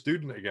to be a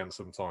student again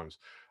sometimes.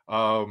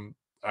 And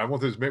one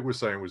thing Mick was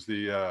saying was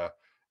yeah,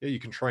 you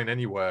can train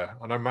anywhere.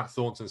 I know Matt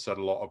Thornton said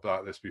a lot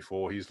about this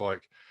before. He's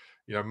like,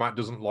 you know, Matt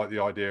doesn't like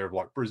the idea of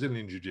like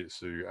Brazilian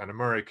jiu-jitsu and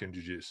American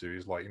jiu-jitsu.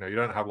 He's like, you know, you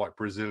don't have like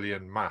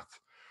Brazilian math.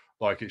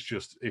 Like, it's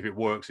just, if it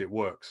works, it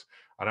works.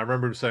 And I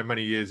remember him saying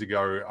many years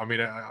ago, I mean,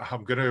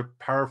 I'm going to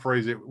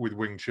paraphrase it with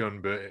Wing Chun,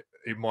 but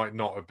it might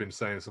not have been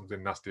saying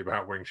something nasty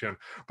about Wing Chun.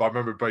 But I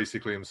remember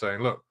basically him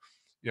saying, look,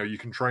 you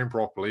can train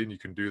properly, and you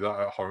can do that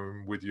at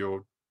home with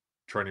your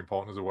training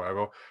partners or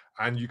whatever,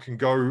 and you can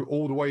go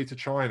all the way to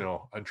China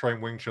and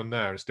train Wing Chun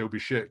there and still be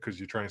shit because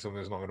you're training something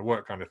that's not going to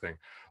work, kind of thing.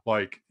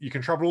 Like, you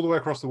can travel all the way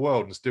across the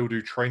world and still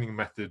do training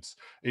methods.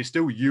 It's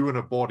still you and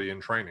a body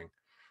and training.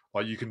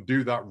 Like, you can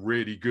do that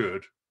really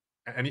good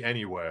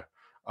anywhere,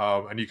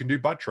 and you can do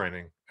bad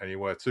training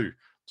anywhere too.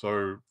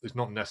 So it's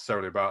not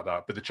necessarily about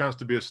that, but the chance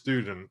to be a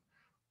student,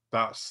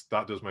 that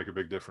does make a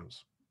big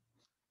difference.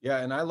 Yeah,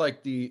 and I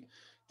like the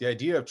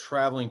idea of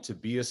traveling to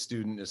be a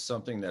student is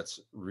something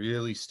that's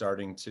really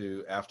starting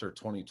to, after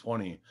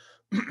 2020,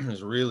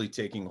 is really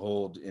taking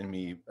hold in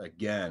me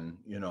again,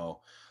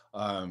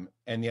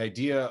 and the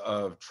idea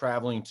of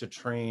traveling to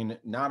train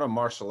not a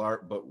martial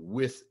art, but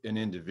with an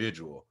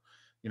individual,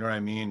 you know what I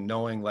mean?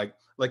 Knowing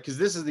because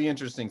this is the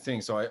interesting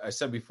thing. So I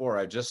said before,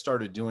 I just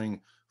started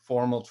doing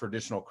formal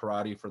traditional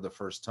karate for the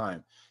first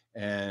time.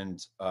 And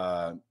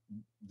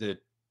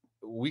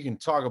we can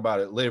talk about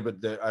it later,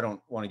 but I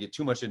don't want to get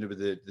too much into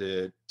it.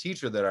 The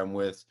teacher that I'm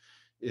with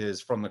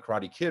is from the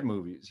Karate Kid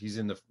movies. He's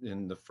in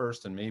the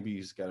first, and maybe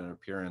he's got an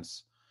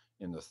appearance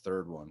in the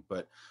third one.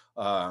 But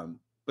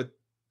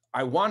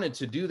I wanted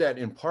to do that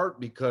in part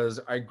because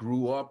I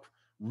grew up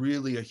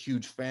really a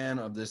huge fan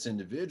of this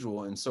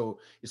individual. And so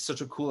it's such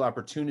a cool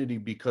opportunity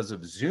because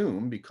of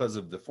Zoom, because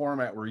of the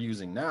format we're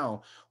using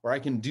now, where I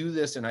can do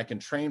this and I can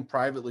train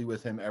privately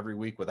with him every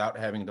week without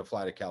having to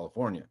fly to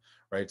California,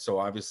 right? So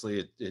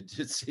obviously it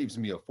saves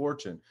me a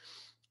fortune,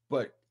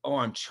 but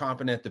I'm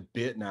chomping at the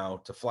bit now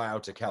to fly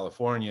out to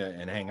California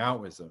and hang out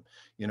with him,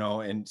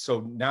 and so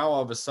now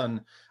all of a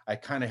sudden I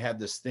kind of had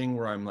this thing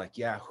where I'm like,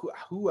 yeah,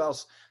 who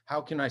else, how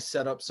can I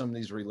set up some of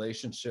these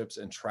relationships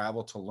and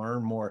travel to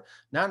learn more,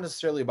 not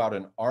necessarily about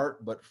an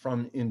art, but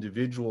from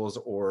individuals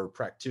or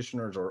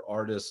practitioners or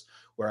artists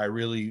where I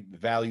really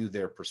value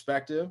their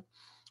perspective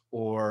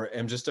or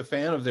am just a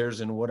fan of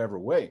theirs in whatever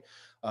way.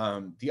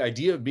 The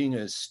idea of being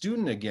a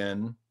student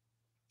again,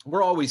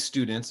 we're always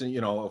students, and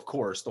of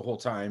course the whole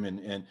time,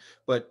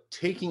 but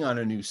taking on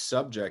a new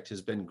subject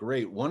has been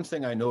great. One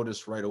thing I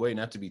noticed right away,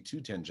 not to be too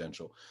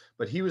tangential,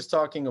 but he was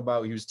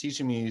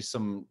teaching me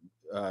some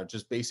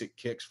just basic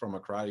kicks from a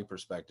karate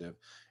perspective,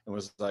 and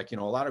was like,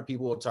 a lot of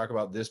people will talk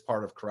about this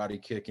part of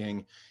karate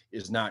kicking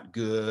is not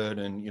good,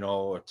 and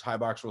a Thai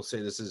boxer will say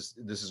this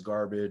is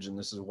garbage and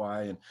this is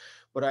why,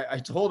 but I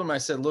told him, I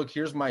said, look,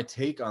 here's my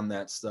take on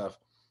that stuff.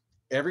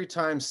 Every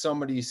time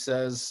somebody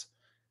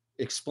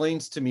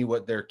explains to me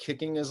what their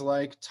kicking is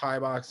like, Thai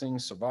boxing,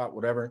 Savate,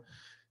 whatever,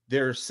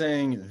 they're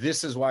saying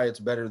this is why it's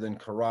better than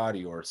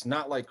karate, or it's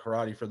not like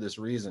karate for this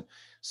reason.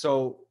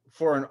 So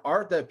for an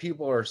art that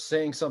people are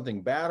saying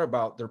something bad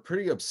about, they're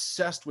pretty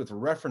obsessed with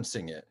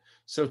referencing it.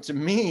 So to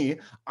me,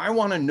 I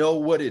want to know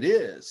what it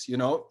is,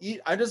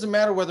 it doesn't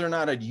matter whether or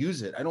not I'd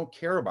use it. I don't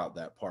care about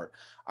that part.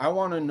 I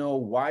want to know,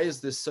 why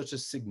is this such a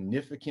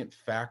significant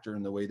factor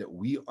in the way that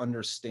we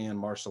understand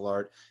martial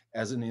art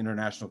as an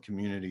international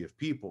community of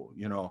people?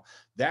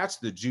 That's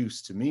the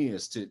juice to me,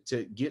 is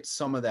to get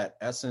some of that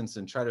essence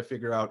and try to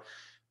figure out,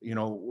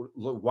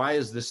 why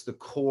is this the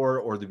core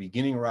or the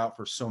beginning route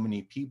for so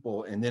many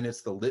people? And then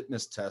it's the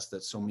litmus test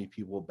that so many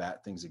people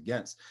bat things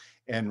against.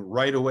 And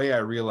right away, I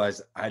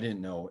realized I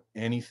didn't know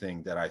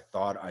anything that I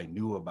thought I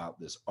knew about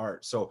this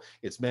art. So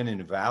it's been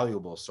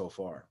invaluable so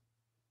far.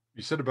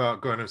 You said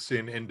about going and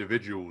seeing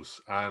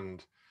individuals,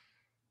 and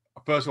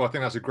first of all, I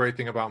think that's a great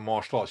thing about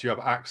martial arts. You have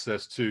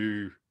access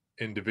to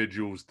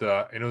individuals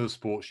that in other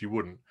sports you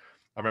wouldn't.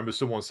 I remember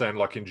someone saying,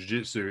 like, in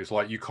jiu-jitsu, it's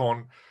like you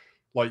can't,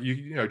 like,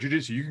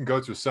 jiu-jitsu, you can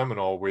go to a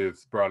seminar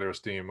with Bradley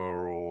Estima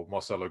or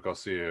Marcelo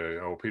Garcia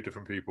or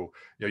different people.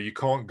 You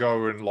can't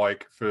go and,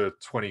 like, for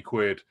 20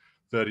 quid,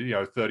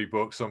 30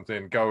 bucks,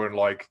 something, go and,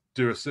 like,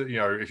 do a,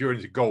 if you're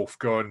into golf,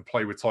 go and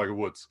play with Tiger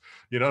Woods.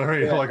 You know what I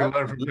mean? Yeah, like, I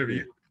learned from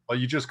him. Like,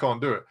 you just can't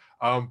do it.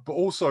 But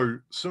also,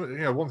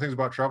 one thing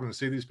about traveling to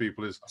see these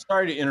people is...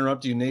 Sorry to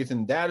interrupt you,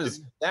 Nathan. That's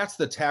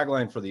the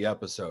tagline for the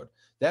episode.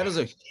 That is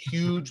a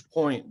huge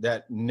point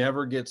that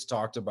never gets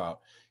talked about.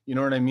 You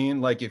know what I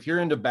mean? Like, if you're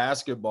into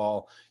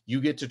basketball,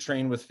 you get to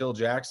train with Phil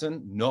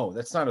Jackson. No,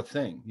 that's not a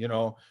thing.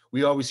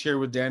 We always hear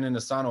with Dan and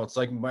Asano, it's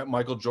like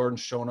Michael Jordan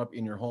showing up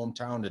in your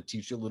hometown to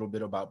teach you a little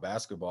bit about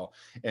basketball.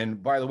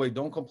 And by the way,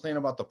 don't complain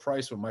about the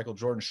price when Michael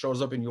Jordan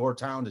shows up in your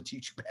town to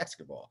teach you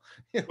basketball.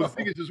 Well, the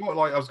thing is as well,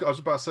 like I was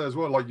about to say as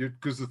well, like,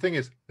 because the thing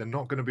is, they're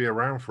not going to be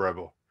around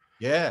forever.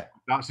 Yeah,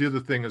 that's the other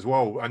thing as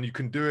well, and you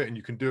can do it, and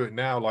you can do it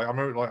now. Like, I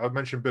remember, like I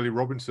mentioned Billy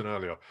Robinson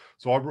earlier.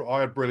 So I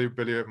had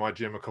Billy at my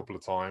gym a couple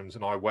of times,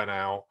 and I went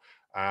out,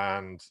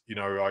 and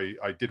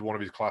I did one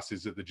of his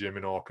classes at the gym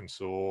in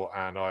Arkansas,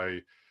 and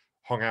I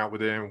hung out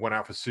with him, went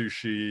out for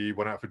sushi,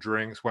 went out for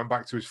drinks, went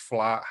back to his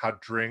flat, had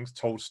drinks,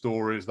 told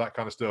stories, that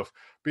kind of stuff.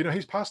 But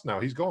he's passed now,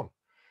 he's gone.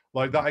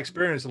 Like, that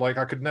experience, like,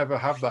 I could never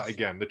have that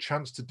again. The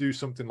chance to do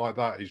something like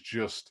that is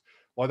just...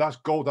 like, that's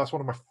gold. That's one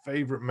of my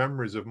favorite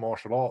memories of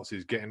martial arts,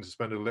 is getting to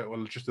spend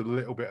just a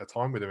little bit of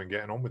time with him and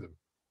getting on with him.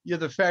 Yeah,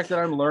 the fact that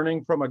I'm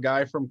learning from a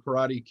guy from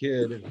Karate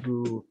Kid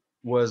who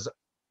was,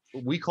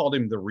 we called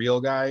him the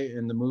real guy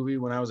in the movie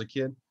when I was a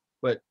kid,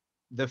 but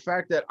the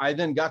fact that I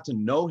then got to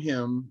know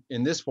him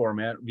in this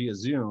format via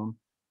Zoom,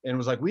 and it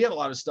was like, we have a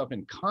lot of stuff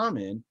in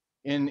common.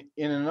 And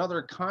in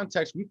another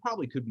context, we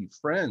probably could be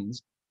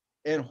friends.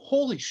 And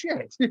holy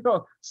shit,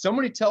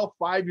 somebody tell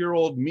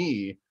 5-year-old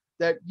me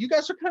that you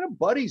guys are kind of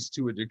buddies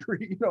to a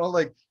degree,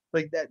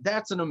 like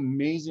that's an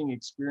amazing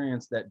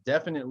experience that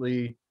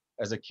definitely,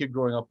 as a kid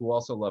growing up who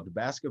also loved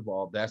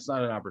basketball, that's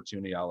not an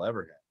opportunity I'll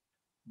ever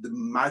have. The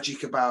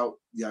magic about,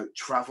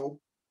 travel,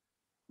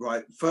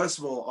 right? First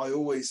of all, I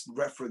always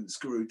reference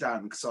Guru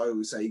Dan because I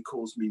always say he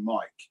calls me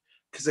Mike,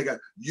 because they go,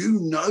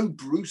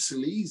 Bruce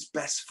Lee's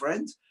best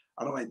friend?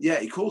 And I went, yeah,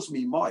 he calls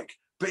me Mike,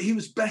 but he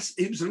was Bruce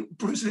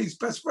Lee's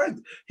best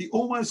friend. He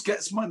almost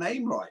gets my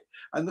name right.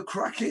 And the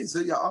crack is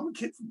that I'm a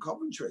kid from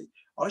Coventry.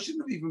 I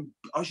shouldn't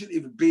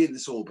even be in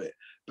this orbit.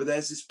 But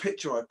there's this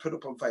picture I put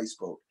up on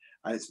Facebook,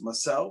 and it's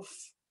myself,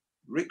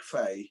 Rick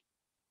Fay,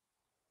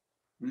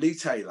 Lee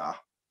Taylor,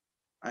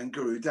 and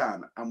Guru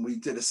Dan. And we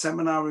did a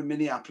seminar in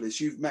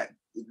Minneapolis. You've met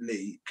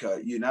Lee,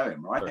 Kurt, you know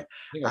him, right?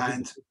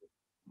 And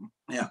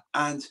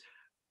and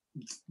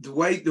the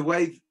way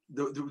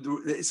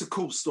it's a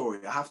cool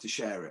story. I have to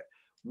share it.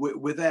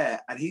 We're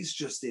there, and he's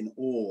just in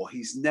awe.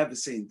 He's never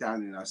seen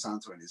Daniel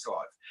Santo in his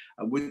life,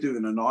 and we're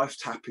doing a knife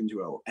tapping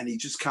drill, and he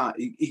just can't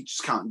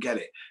get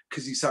it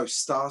because he's so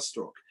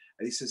starstruck.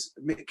 And he says,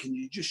 "Mick, can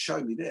you just show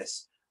me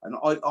this?" And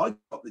I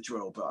got the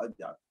drill, but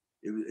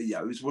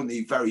it was one of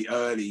the very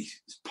early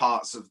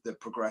parts of the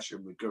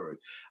progression with Guru.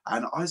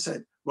 And I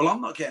said, "Well,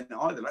 I'm not getting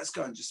it either. Let's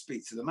go and just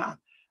speak to the man."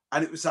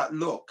 And it was that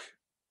look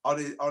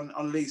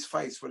on Lee's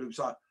face when it was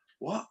like,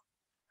 "What?"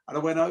 And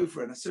I went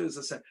over, and as soon as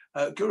I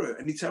said, Guru,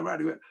 and he turned around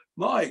and he went,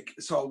 Mike.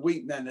 So I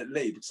winked then at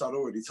Lee, because I'd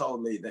already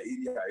told Lee that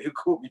he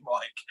called me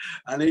Mike.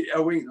 And I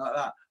winked like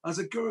that. I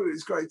said, Guru,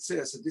 it's great to see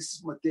you. I said, this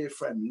is my dear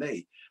friend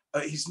Lee.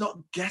 He's not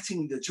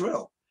getting the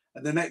drill.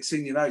 And the next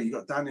thing you know, you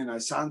got Daniel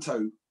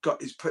Santo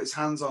put his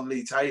hands on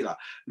Lee Taylor.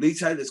 Lee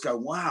Taylor's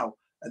going, wow.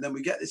 And then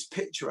we get this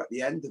picture at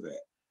the end of it.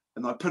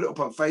 And I put it up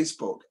on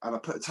Facebook, and I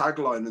put a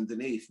tagline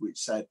underneath which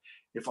said,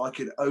 if I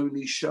could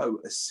only show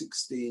a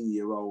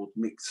 16-year-old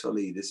Mick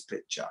Tully this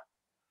picture.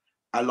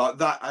 And like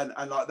that,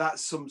 and like that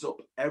sums up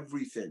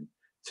everything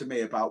to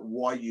me about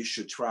why you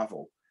should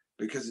travel.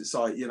 Because it's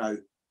like,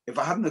 if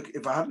I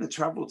hadn't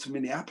traveled to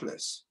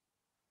Minneapolis,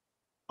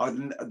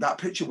 that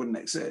picture wouldn't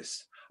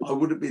exist. I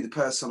wouldn't be the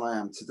person I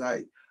am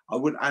today. I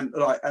wouldn't,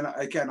 and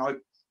again, I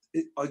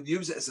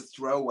use it as a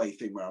throwaway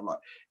thing where I'm like,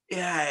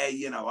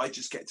 I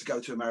just get to go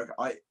to America.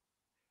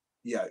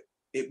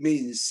 It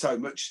means so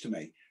much to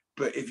me.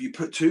 But if you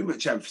put too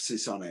much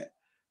emphasis on it,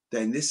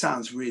 then this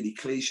sounds really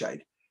cliched.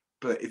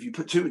 But if you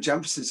put too much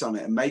emphasis on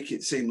it and make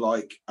it seem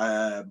like,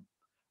 I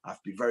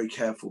have to be very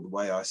careful the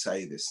way I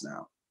say this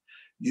now.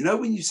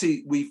 When you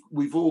see,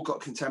 we've all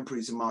got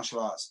contemporaries in martial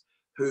arts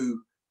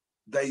who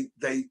they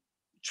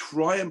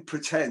try and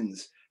pretend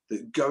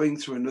that going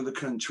to another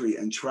country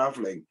and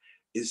traveling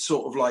is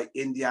sort of like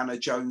Indiana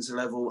Jones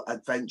level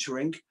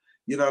adventuring,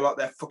 like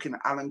they're fucking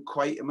Alan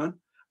Quaterman.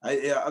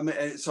 I mean,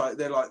 it's like,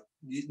 they're like,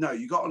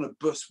 you got on a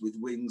bus with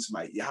wings,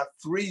 mate. You had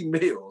 3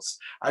 meals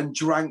and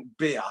drank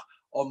beer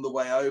on the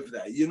way over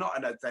there. You're not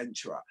an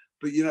adventurer,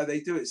 but they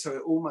do it so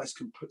it almost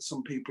can put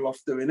some people off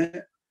doing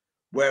it.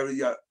 Where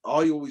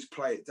I always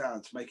play it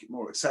down to make it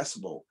more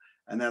accessible,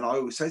 and then I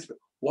always say to people,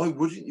 why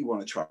wouldn't you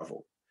want to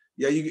travel?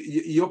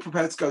 You're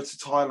prepared to go to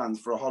Thailand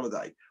for a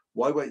holiday.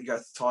 Why won't you go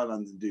to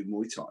Thailand and do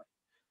Muay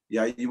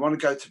Thai? You want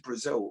to go to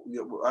Brazil?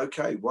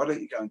 Okay, why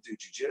don't you go and do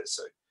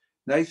jiu-jitsu?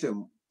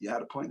 Nathan, you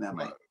had a point there,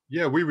 mate.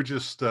 Yeah, we were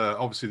just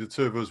obviously the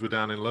two of us were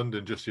down in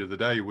London just the other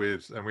day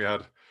and we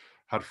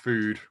had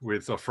food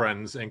with our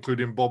friends,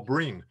 including Bob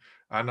Breen.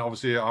 And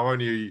obviously I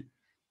only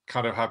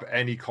kind of have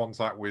any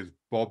contact with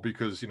Bob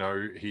because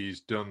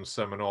he's done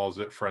seminars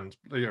at friends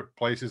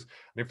places.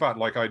 And in fact,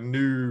 like I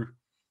knew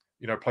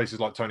places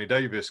like Tony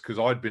Davis because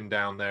I'd been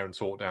down there and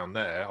taught down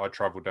there. I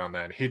traveled down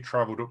there and he'd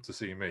traveled up to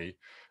see me.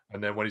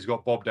 And then when he's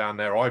got Bob down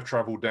there, I've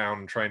traveled down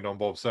and trained on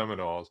Bob's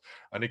seminars.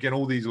 And again,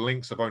 all these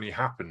links have only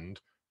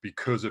happened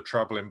because of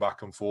traveling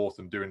back and forth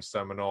and doing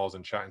seminars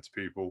and chatting to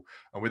people.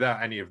 And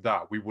without any of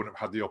that, we wouldn't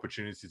have had the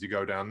opportunity to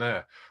go down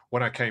there.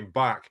 When I came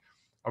back,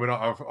 I mean,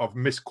 I've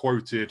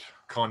misquoted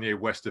Kanye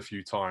West a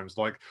few times.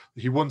 Like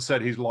he once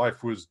said his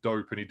life was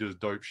dope and he does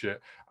dope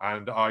shit.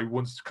 And I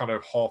once kind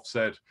of half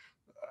said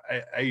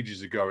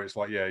ages ago, it's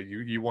like, yeah,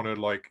 you want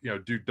to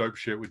do dope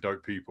shit with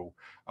dope people.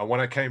 And when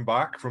I came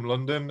back from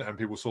London and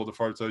people saw the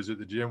photos at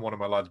the gym, one of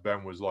my lads,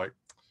 Ben, was like,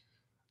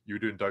 you were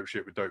doing dope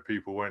shit with dope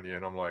people, weren't you?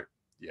 And I'm like,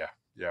 yeah,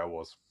 I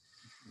was.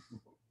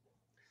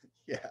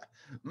 Yeah.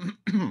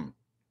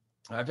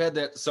 I've had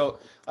that. So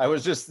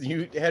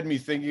you had me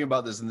thinking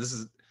about this, and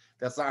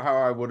that's not how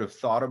I would have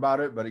thought about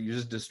it, but you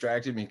just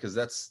distracted me because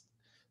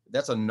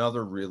that's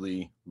another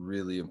really,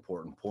 really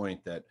important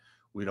point that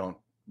we don't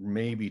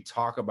maybe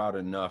talk about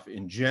enough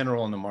in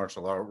general in the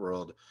martial art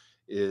world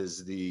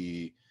is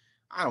the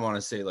I don't want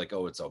to say like,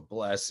 oh, it's a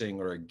blessing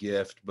or a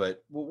gift,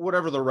 but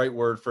whatever the right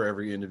word for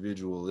every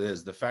individual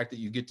is, the fact that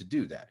you get to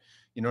do that.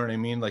 You know what I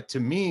mean? Like, to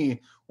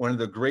me, one of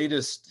the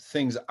greatest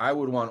things I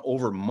would want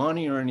over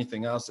money or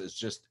anything else is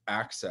just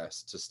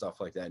access to stuff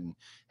like that, and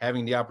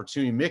having the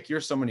opportunity. Mick, you're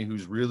somebody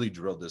who's really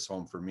drilled this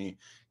home for me,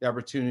 the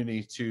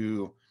opportunity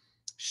to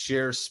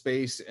share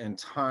space and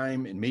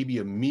time and maybe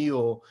a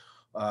meal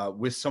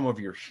with some of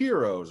your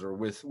heroes, or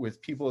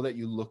with people that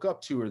you look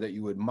up to or that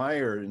you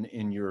admire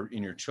in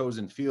your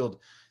chosen field.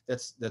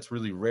 That's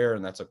really rare,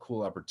 and that's a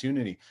cool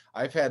opportunity.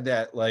 I've had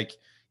that, like,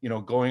 you know,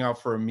 going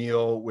out for a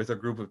meal with a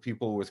group of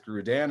people with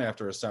Guru Dan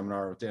after a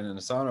seminar with Dan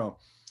Inosanto,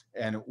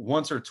 and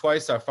once or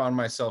twice I found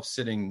myself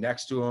sitting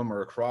next to him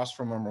or across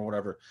from him or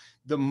whatever.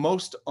 The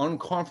most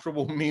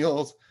uncomfortable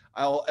meals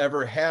I'll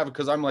ever have,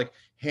 because I'm like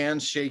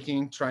hands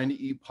shaking, trying to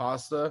eat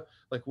pasta.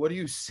 Like, what do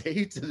you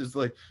say to this?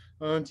 Like,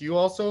 do you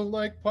also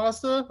like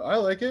pasta? I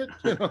like it.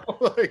 You know,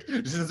 like,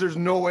 since there's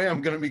no way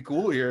I'm going to be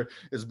cool here,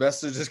 it's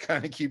best to just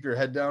kind of keep your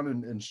head down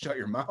and shut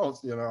your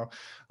mouth, you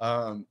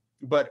know?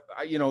 But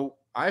you know,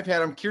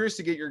 I'm curious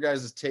to get your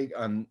guys' take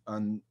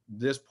on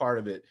this part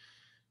of it.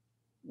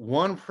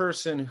 One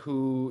person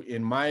who,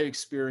 in my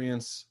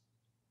experience,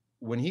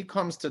 when he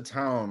comes to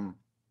town,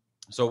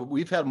 so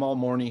we've had Mal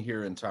Morney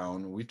here in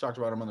town. We've talked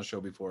about him on the show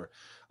before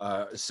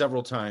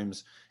several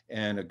times,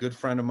 and a good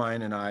friend of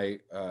mine and I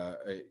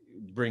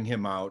bring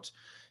him out,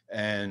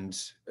 and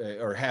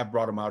or have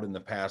brought him out in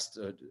the past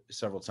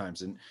several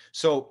times. And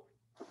so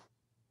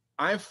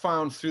I've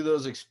found through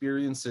those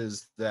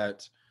experiences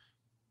that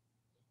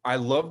I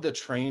love the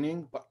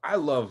training, but I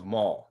love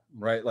Mal,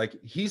 right?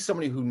 Like, he's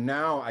somebody who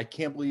now I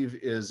can't believe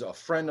is a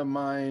friend of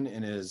mine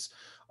and is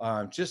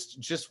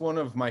just one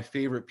of my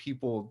favorite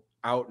people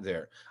out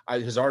there.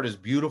 His art is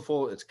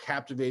beautiful. It's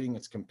captivating.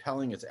 It's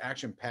compelling. It's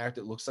action packed.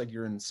 It looks like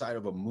you're inside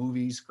of a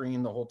movie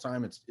screen the whole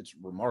time. It's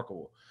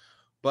remarkable.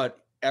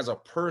 But as a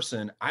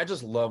person, I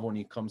just love when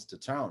he comes to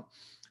town.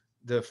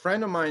 The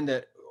friend of mine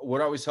that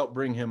would always help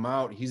bring him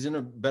out, he's in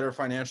a better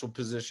financial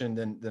position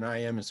than I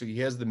am. And so he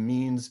has the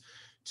means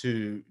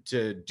to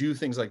do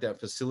things like that,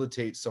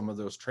 facilitate some of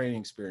those training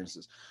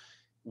experiences.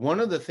 One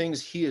of the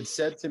things he had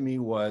said to me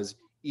was,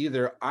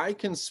 either I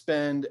can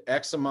spend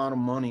X amount of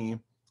money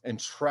and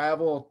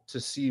travel to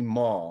see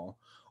Mal,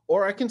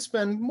 or I can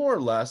spend more or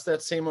less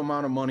that same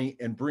amount of money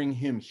and bring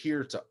him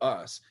here to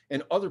us,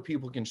 and other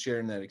people can share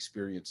in that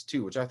experience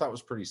too, which I thought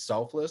was pretty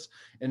selfless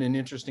and an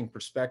interesting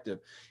perspective.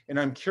 And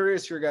I'm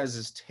curious your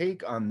guys'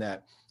 take on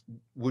that.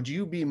 Would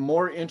you be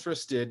more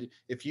interested,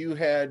 if you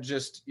had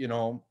just, you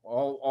know,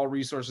 all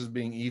resources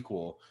being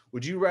equal,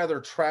 would you rather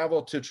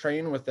travel to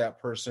train with that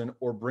person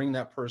or bring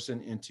that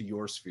person into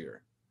your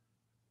sphere?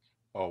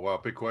 Oh, wow,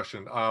 big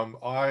question.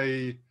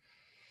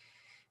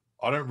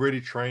 I don't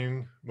really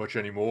train much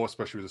anymore,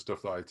 especially with the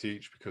stuff that I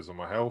teach, because of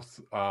my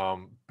health.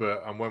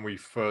 But when we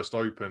first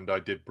opened, I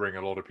did bring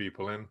a lot of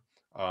people in.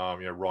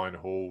 You know, Ryan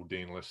Hall,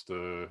 Dean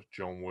Lister,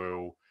 John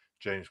Will,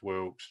 James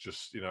Wilkes,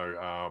 just, you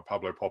know,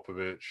 Pablo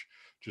Popovich,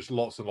 just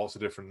lots and lots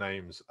of different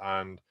names.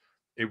 And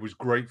it was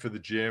great for the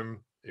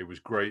gym. It was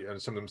great,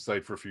 and some of them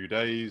stayed for a few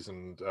days,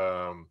 and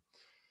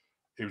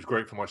it was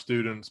great for my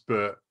students.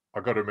 But I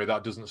got to admit,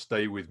 that doesn't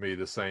stay with me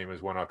the same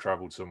as when I've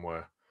traveled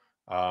somewhere.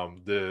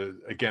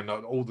 Again,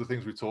 all the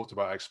things we talked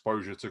about,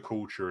 exposure to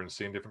culture and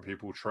seeing different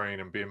people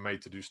train and being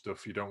made to do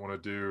stuff you don't want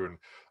to do, and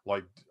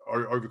like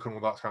overcome all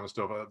that kind of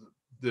stuff.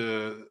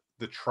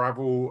 The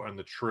travel and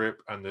the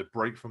trip and the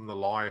break from the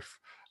life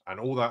and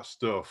all that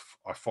stuff,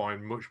 I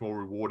find much more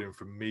rewarding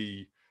for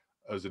me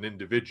as an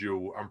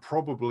individual, and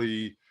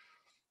probably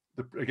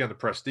the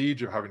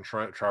prestige of having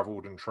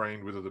traveled and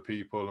trained with other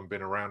people and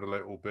been around a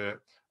little bit.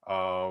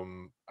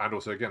 And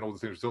also, again, all the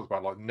things we talked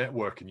about, like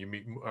networking. You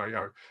meet, you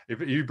know, if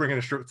you bring an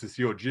instructor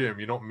to your gym,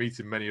 you're not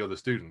meeting many other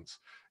students.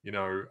 You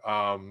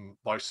know,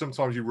 like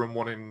sometimes you run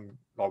one in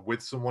like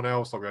with someone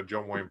else. Like we had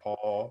John Wayne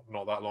Parr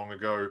not that long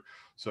ago.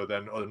 So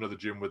then another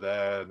gym were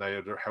there, and they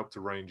had helped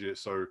arrange it.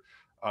 So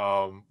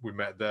we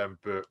met them.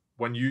 But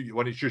when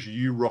it's just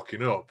you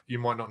rocking up, you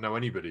might not know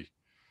anybody,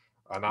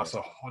 and that's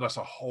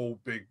a whole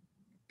big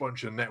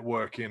bunch of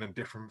networking and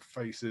different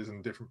faces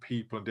and different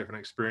people and different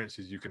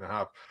experiences you can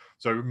have.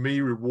 So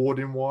me,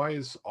 rewarding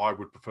wise, I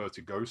would prefer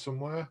to go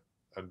somewhere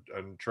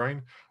and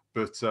train,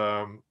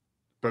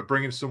 but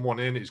bringing someone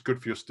in is good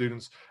for your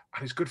students,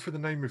 and it's good for the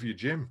name of your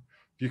gym.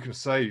 You can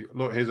say,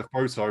 look, here's a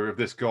photo of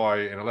this guy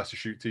in a Leicester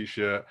Shoot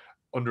t-shirt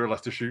under a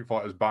Leicester Shoot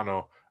Fighters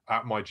banner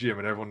at my gym,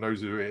 and everyone knows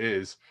who it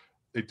is.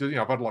 It does, you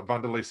know, I've had like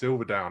Vanderlei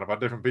Silva down, I've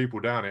had different people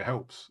down. It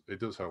helps. It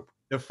does help.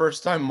 The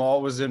first time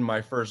Mal was in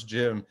my first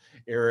gym,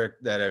 Eric,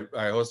 that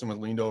I hosted with,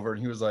 leaned over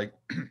and he was like,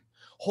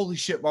 holy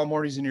shit, Mal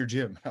Morney's in your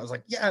gym. I was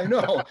like, yeah, I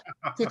know.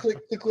 click,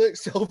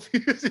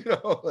 selfies, you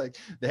know, like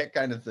that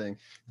kind of thing.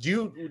 Do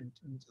you,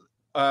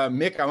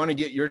 Mick, I want to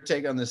get your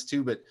take on this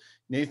too, but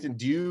Nathan,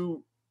 do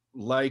you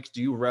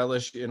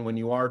relish in, when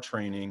you are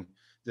training,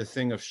 the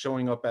thing of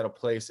showing up at a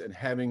place and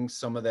having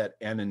some of that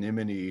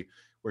anonymity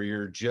where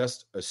you're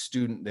just a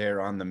student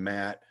there on the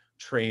mat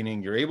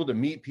training? You're able to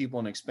meet people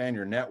and expand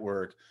your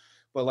network,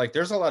 but like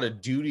there's a lot of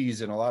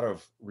duties and a lot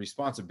of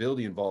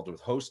responsibility involved with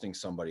hosting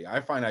somebody.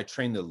 I find I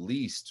train the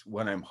least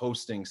when I'm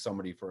hosting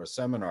somebody for a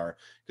seminar,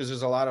 because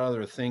there's a lot of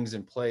other things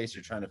in place.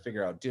 You're trying to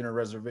figure out dinner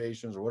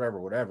reservations or whatever,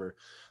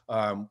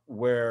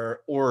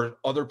 or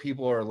other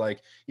people are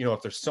like, you know,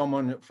 if there's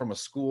someone from a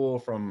school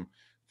from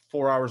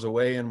 4 hours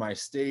away in my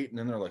state, and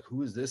then they're like,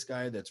 who is this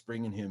guy that's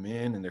bringing him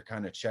in? And they're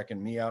kind of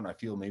checking me out, and I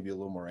feel maybe a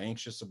little more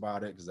anxious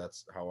about it because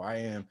that's how I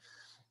am.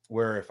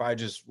 Where if I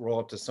just roll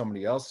up to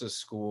somebody else's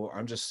school,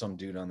 I'm just some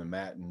dude on the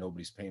mat and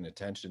nobody's paying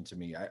attention to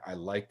me. I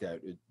like that.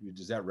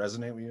 Does that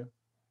resonate with you?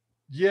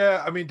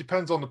 Yeah, I mean,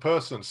 depends on the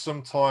person.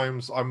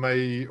 Sometimes I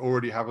may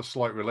already have a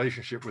slight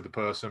relationship with the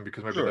person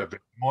because maybe they're a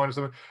bit mine or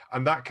something,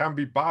 and that can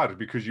be bad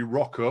because you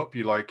rock up,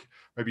 you like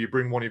maybe you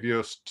bring one of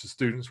your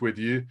students with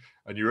you,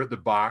 and you're at the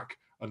back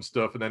and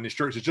stuff, and then the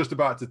instructor's just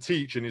about to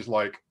teach, and he's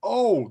like,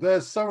 "Oh,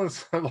 there's so and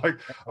so." Like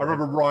I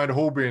remember Ryan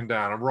Hall being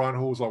down, and Ryan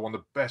Hall's like one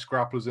of the best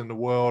grapplers in the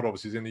world.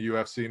 Obviously, he's in the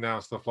UFC now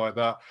and stuff like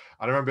that.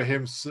 And I remember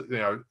him, you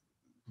know.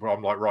 Well,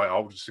 I'm like, right,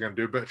 I'm just going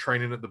to do a bit of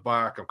training at the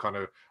back. I've got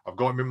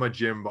him in my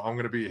gym, but I'm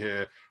going to be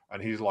here.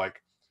 And he's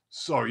like,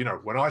 so, you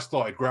know, when I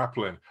started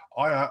grappling,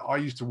 I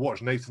used to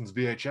watch Nathan's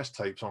VHS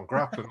tapes on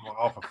grappling. I'm like,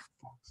 oh, for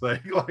fuck's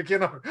sake.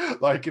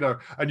 Like, you know,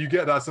 and you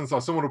get that sense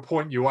like someone will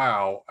point you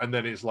out and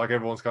then it's like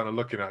everyone's kind of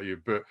looking at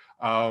you. But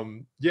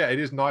yeah, it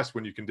is nice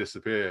when you can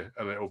disappear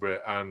a little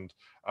bit. And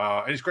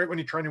it's great when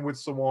you're training with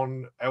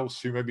someone else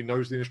who maybe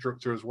knows the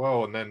instructor as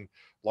well. And then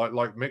like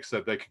Mick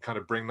said, they can kind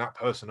of bring that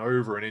person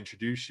over and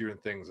introduce you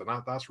and things. And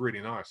that's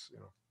really nice, you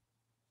know.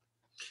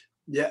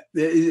 Yeah,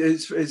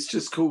 it's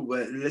just cool.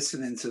 We're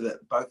listening to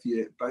that both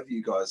of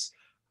you guys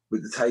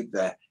with the take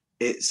there.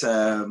 It's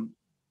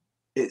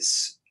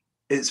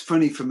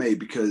funny for me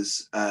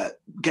because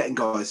getting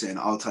guys in,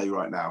 I'll tell you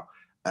right now,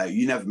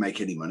 you never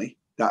make any money.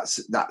 That's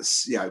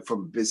you know,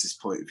 from a business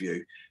point of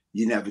view,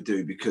 you never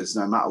do, because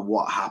no matter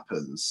what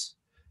happens,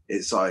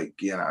 it's like,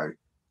 you know,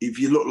 if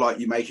you look like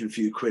you're making a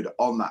few quid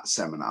on that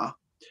seminar,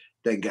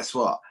 then guess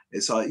what?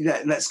 It's like,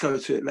 yeah, let's go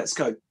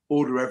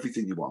order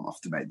everything you want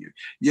off the menu.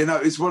 You know,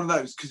 it's one of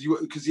those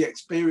because the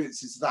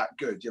experience is that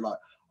good. You're like,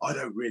 I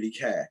don't really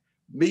care.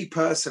 Me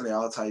personally,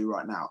 I'll tell you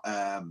right now,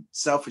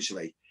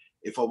 selfishly,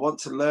 if I want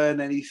to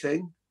learn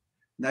anything,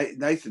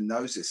 Nathan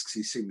knows this because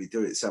he's seen me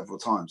do it several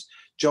times.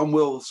 John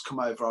Will's come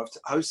over. I've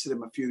hosted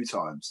him a few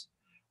times,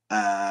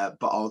 but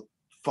I'll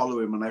follow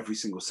him on every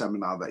single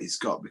seminar that he's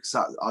got, because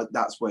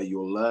that's where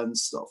you'll learn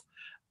stuff.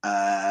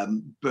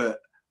 But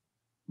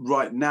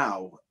right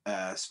now,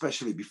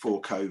 especially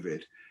before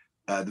COVID,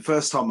 the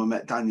first time I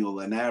met Daniel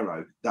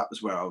Lanero, that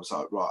was where I was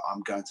like, right,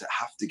 I'm going to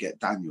have to get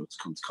Daniel to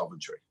come to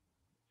Coventry,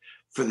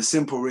 for the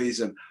simple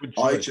reason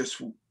I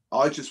just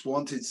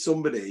wanted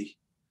somebody,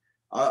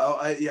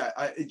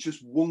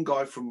 just one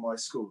guy from my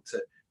school to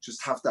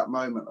just have that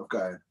moment of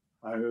going,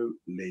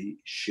 holy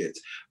shit.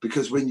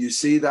 Because when you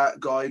see that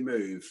guy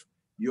move,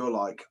 you're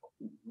like,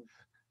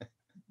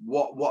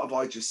 what have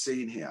I just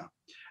seen here?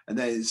 And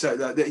then, so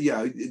you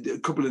know, a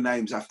couple of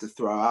names I have to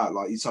throw out.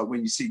 Like, it's like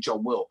when you see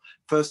John Will,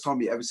 first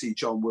time you ever see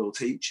John Will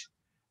teach,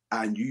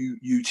 and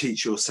you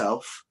teach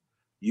yourself,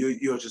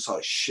 you're just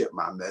like, shit,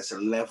 man. There's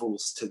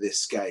levels to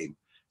this game.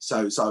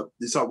 So it's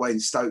like Wayne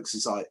Stokes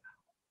is like,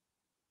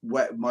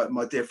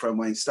 my dear friend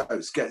Wayne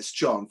Stokes gets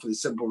John for the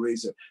simple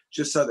reason,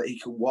 just so that he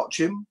can watch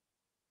him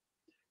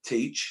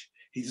teach.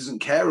 He doesn't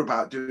care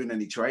about doing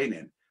any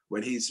training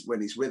when he's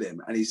with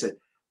him. And he said,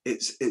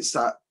 it's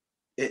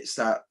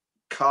that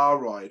car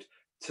ride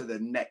to the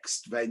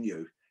next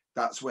venue.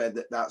 That's where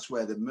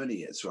the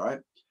money is, right?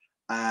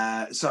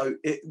 So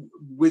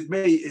with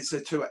me, it's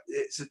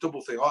a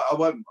double thing. I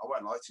won't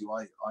lie to you.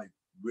 I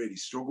really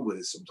struggle with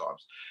it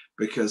sometimes,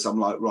 because I'm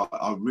like, right,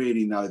 I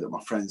really know that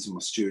my friends and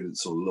my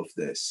students will love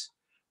this,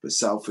 but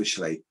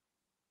selfishly,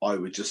 I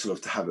would just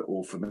love to have it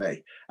all for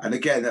me. And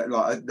again,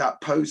 that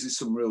poses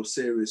some real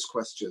serious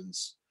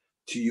questions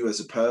to you as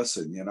a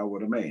person. You know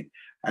what I mean?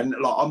 And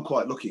like, I'm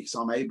quite lucky because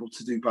I'm able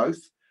to do both.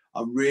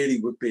 I really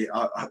would be.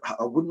 I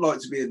wouldn't like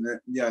to be in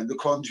the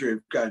quandary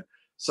of going,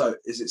 so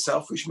is it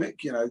selfish,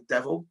 Mick? You know,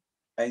 devil,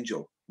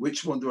 angel.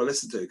 Which one do I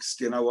listen to? Because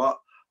you know what?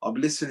 I'm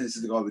listening to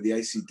the guy with the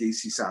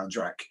AC/DC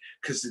soundtrack,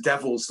 because the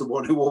devil's the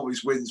one who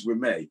always wins with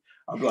me.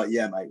 I'm like,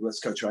 yeah, mate, let's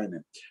go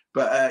training.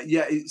 But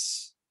yeah,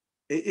 it's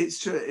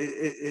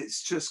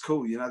just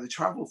cool. You know, the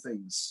travel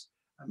thing's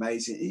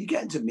amazing. You're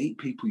getting to meet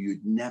people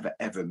you'd never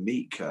ever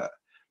meet, Kurt.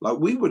 Like,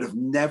 we would have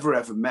never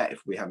ever met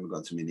if we hadn't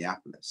gone to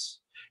Minneapolis.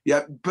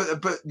 Yeah,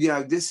 but you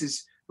know, this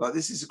is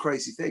a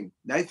crazy thing.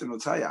 Nathan will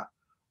tell you,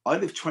 I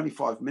live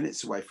 25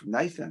 minutes away from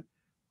Nathan,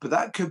 but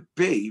that could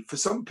be, for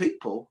some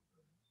people,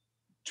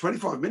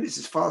 25 minutes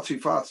is far too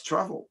far to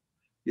travel.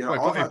 You know,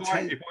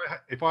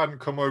 if I hadn't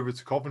come over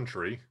to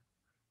Coventry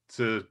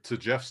to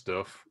Jeff's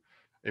stuff,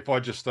 if I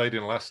just stayed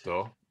in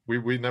Leicester,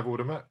 we never would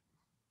have met.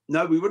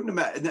 No, we wouldn't have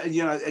met. And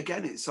you know,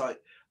 again, it's like,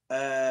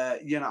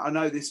 you know, I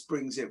know this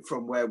brings it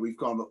from where we've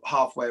gone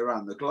halfway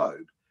around the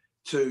globe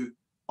to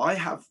I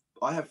have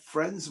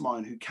friends of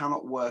mine who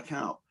cannot work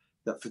out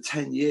that for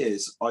 10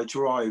 years I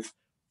drive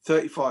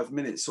 35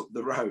 minutes up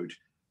the road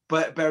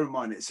But bear in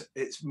mind,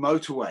 it's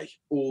motorway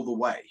all the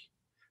way.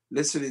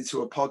 Listening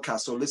to a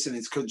podcast or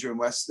listening to country and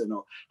western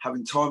or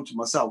having time to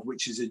myself,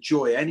 which is a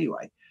joy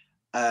anyway,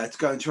 to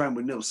go and train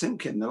with Neil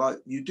Simpkin. They're like,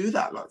 you do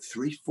that like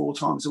 3-4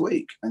 times a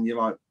week. And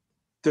you're like,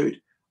 dude,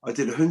 I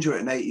did a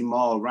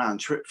 180-mile round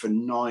trip for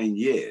 9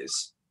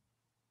 years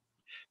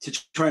to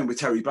train with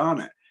Terry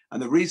Barnett.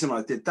 And the reason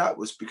I did that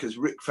was because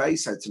Rick Fay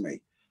said to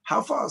me,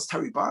 how far does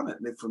Terry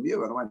Barnett live from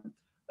you? And I went,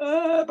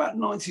 about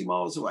 90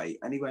 miles away.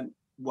 And he went,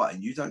 what,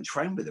 and you don't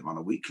train with him on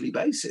a weekly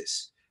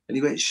basis? And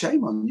he went,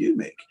 shame on you,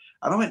 Mick.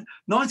 And I went,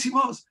 90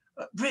 miles?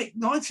 Rick,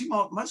 90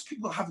 miles? Most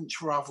people haven't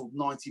traveled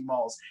 90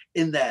 miles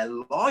in their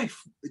life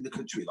in the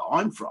country that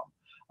I'm from.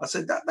 I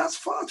said, that's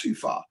far too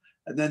far.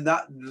 And then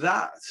that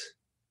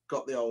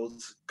got the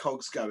old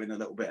cogs going a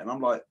little bit. And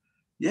I'm like,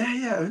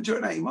 yeah,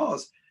 180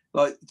 miles.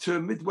 Like to a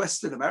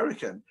Midwestern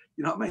American,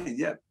 you know what I mean?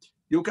 Yeah,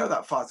 you'll go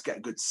that far to get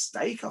a good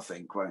steak, I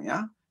think, won't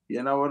you?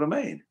 You know what I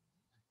mean?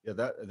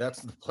 Yeah,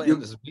 that's the plan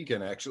this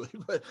weekend, actually.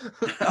 But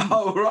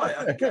oh,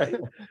 right, okay.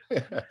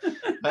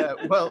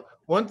 Well,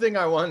 one thing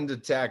I wanted to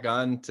tack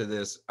on to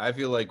this, I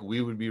feel like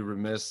we would be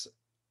remiss,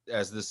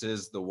 as this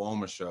is the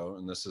WOMA show,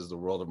 and this is the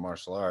world of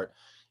martial art,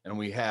 and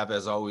we have,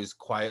 as always,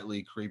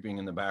 quietly creeping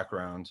in the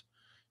background,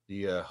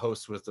 the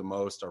host with the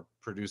most, our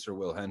producer,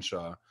 Will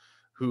Henshaw,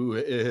 who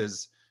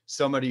is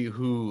somebody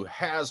who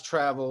has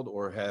traveled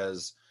or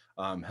has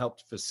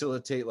helped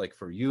facilitate, like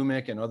for you,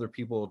 Mick, and other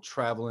people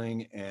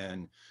traveling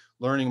and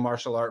learning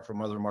martial art from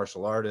other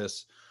martial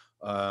artists.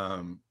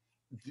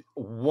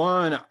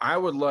 One, I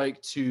would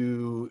like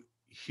to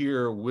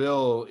hear,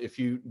 Will, if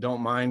you don't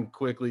mind,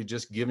 quickly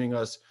just giving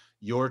us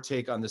your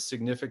take on the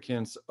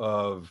significance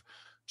of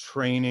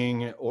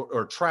training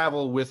or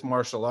travel with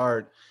martial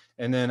art.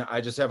 And then I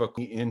just have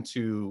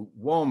into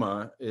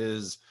WOMA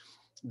is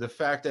the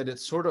fact that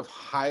it's sort of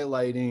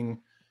highlighting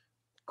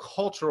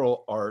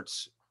cultural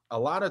arts a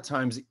lot of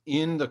times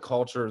in the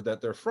culture that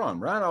they're from.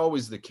 Not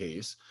always the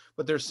case,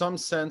 but there's some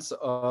sense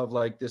of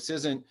like, this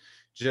isn't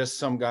just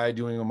some guy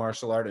doing a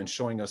martial art and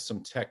showing us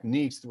some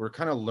techniques. We're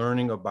kind of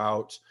learning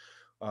about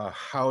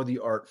how the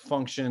art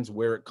functions,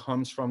 where it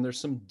comes from. There's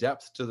some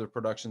depth to the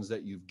productions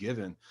that you've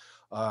given.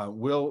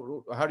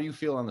 Will, how do you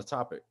feel on the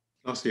topic?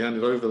 Nicely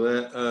handed over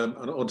there, and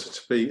I wanted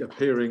to be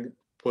appearing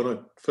when I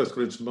first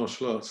got into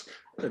martial arts,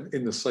 and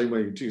in the same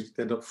way you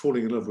end up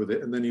falling in love with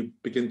it, and then you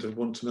begin to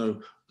want to know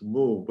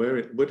more.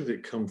 Where did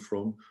it come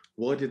from?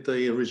 Why did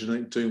they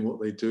originate doing what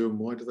they do, and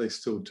why do they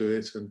still do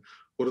it? And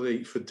what do they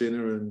eat for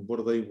dinner, and what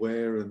do they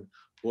wear, and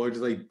why do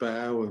they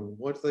bow, and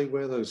why do they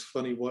wear those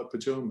funny white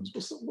pajamas?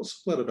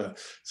 What's that about?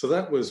 So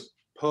that was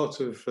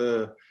part of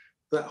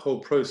that whole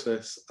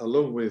process,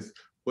 along with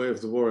Way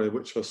of the Warrior,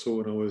 which I saw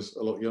when I was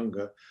a lot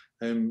younger.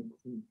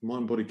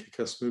 Mind Body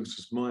Kick-Ass Moves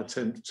was my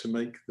attempt to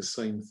make the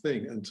same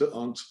thing and to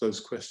answer those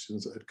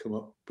questions that had come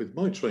up with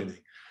my training.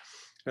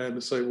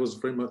 So it was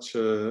very much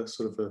a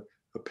sort of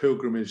a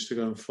pilgrimage to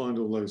go and find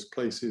all those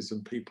places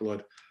and people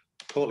I'd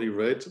partly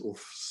read or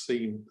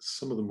seen,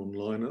 some of them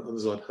online,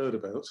 others I'd heard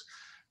about.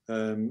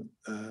 And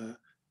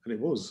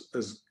it was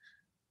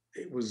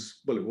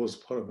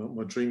part of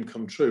my dream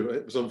come true.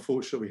 It was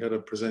unfortunate we had a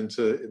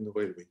presenter in the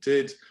way that we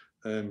did.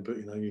 But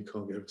you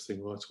can't get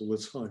everything right all the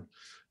time.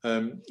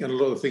 And a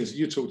lot of things that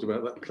you talked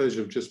about, that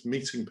pleasure of just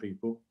meeting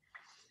people.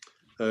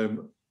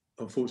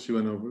 Unfortunately,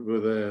 when we were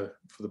there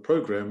for the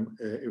program,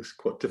 it was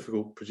quite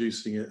difficult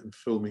producing it and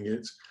filming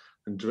it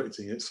and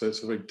directing it. So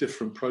it's a very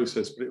different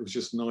process, but it was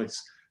just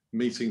nice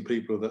meeting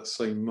people of that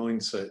same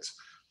mindset.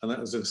 And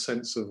that was a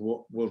sense of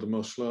what World of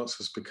Martial Arts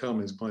has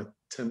become, is my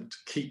attempt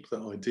to keep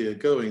that idea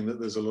going, that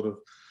there's a lot of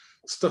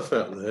stuff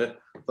out there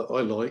that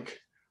I like,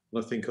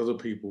 and I think other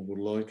people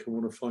will like and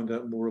want to find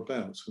out more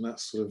about. And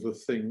that's sort of the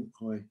thing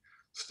I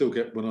still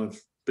get when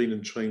I've been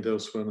and trained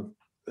elsewhere,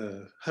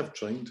 and have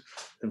trained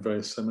in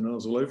various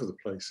seminars all over the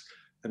place.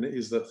 And it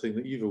is that thing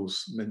that you've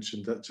also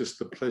mentioned, that just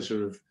the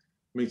pleasure of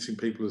meeting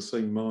people of the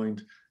same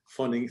mind,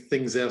 finding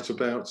things out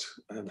about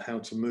and how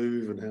to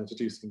move and how to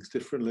do things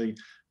differently.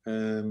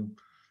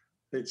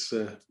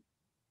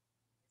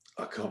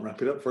 I can't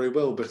wrap it up very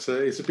well, but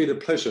it's been a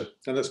pleasure,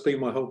 and that's been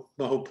my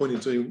whole point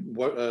of doing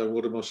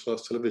World of Martial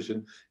Arts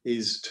television,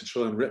 is to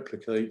try and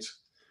replicate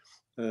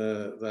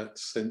that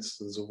sense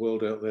that there's a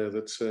world out there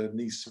that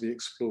needs to be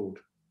explored.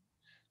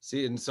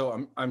 See, and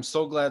so I'm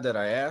so glad that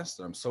I asked.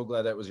 I'm so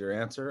glad that was your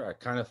answer. I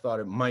kind of thought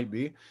it might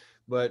be,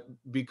 but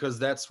because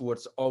that's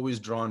what's always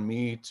drawn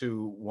me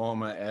to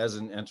WOMA as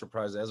an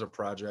enterprise, as a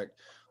project,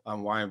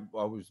 why I've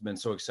always been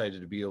so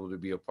excited to be able to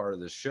be a part of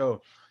this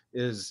show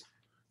is,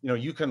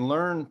 you can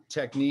learn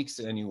techniques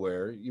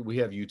anywhere. We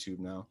have YouTube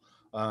now,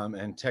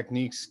 and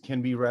techniques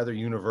can be rather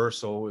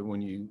universal.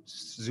 When you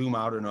zoom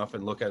out enough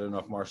and look at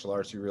enough martial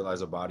arts, you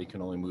realize a body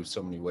can only move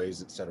so many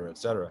ways, et cetera, et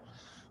cetera.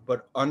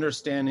 But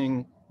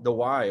understanding the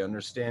why,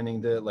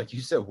 understanding the, like you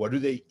said, what do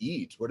they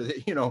eat? What do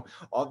they,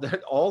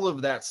 all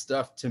of that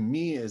stuff to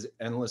me is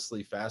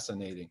endlessly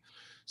fascinating.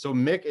 So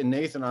Mick and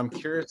Nathan, I'm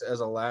curious, as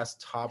a last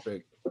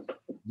topic,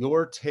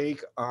 your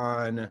take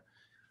on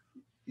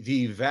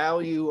the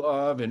value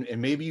of, and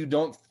maybe you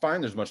don't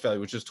find there's much value,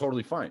 which is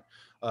totally fine,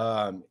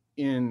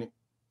 in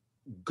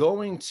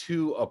going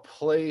to a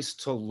place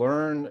to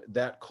learn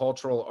that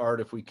cultural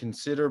art, if we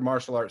consider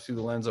martial art through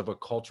the lens of a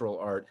cultural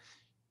art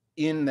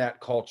in that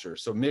culture.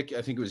 So Mick,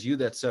 I think it was you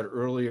that said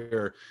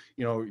earlier,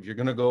 you know, if you're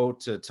going to go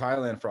to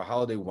Thailand for a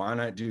holiday, why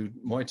not do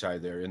Muay Thai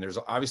there? And there's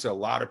obviously a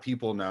lot of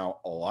people now,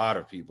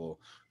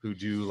 who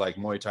do like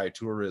Muay Thai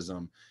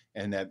tourism,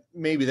 and that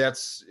maybe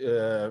that's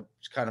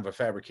kind of a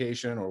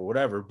fabrication or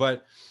whatever.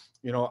 But,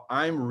 you know,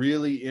 I'm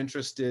really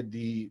interested,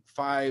 the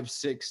 5,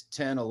 6,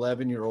 10,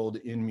 11-year-old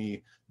in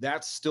me,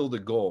 that's still the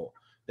goal.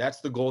 That's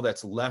the goal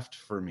that's left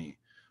for me.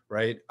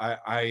 Right.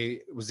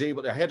 I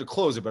had to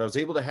close it, but I was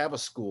able to have a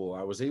school.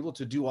 I was able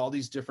to do all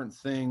these different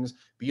things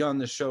beyond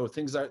the show,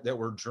 things that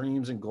were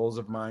dreams and goals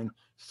of mine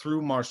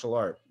through martial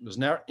art. I was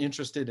not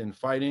interested in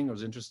fighting. I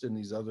was interested in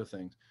these other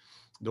things.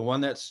 The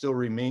one that still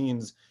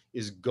remains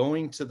is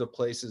going to the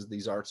places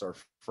these arts are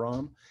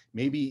from,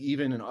 maybe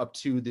even up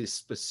to the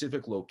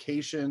specific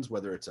locations,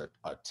 whether it's a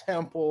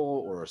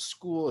temple or a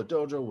school, a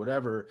dojo,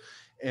 whatever,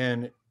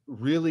 and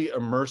really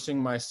immersing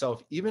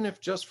myself, even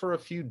if just for a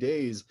few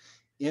days,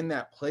 in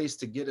that place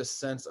to get a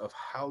sense of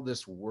how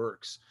this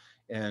works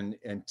and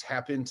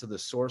tap into the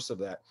source of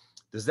that.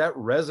 Does that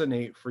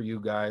resonate for you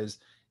guys?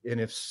 And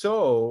if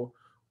so,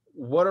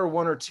 what are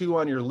 1 or 2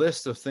 on your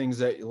list of things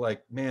that you're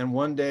like, man,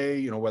 one day,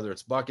 you know, whether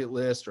it's bucket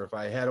list or if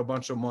I had a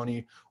bunch of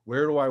money,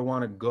 where do I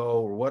want to go,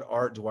 or what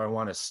art do I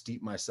want to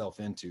steep myself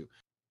into?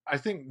 I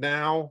think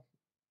now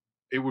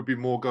it would be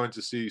more going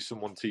to see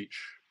someone teach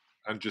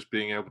and just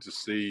being able to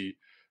see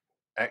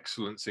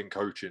excellence in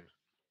coaching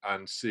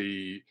and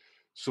see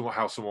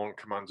how someone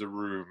commands a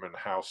room and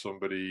how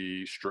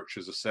somebody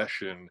structures a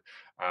session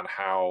and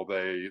how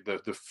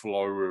the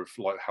flow of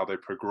like how they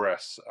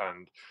progress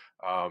and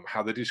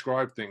how they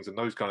describe things and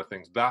those kind of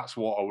things. That's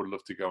what I would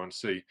love to go and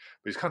see.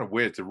 But it's kind of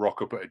weird to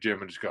rock up at a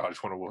gym and just go, I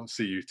just want to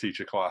see you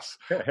teach a class.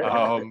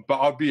 But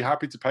I'd be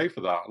happy to pay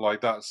for that. Like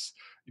that's,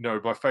 you know,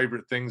 my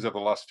favorite things over the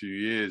last few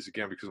years,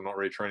 again, because I'm not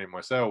really training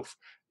myself,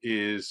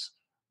 is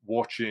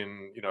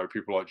watching, you know,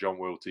 people like John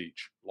Will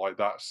teach. Like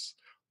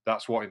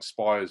that's what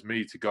inspires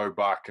me to go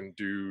back and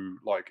do,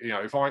 like, you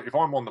know, if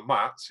I'm on the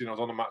mats, you know, I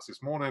was on the mats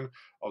this morning,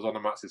 I was on the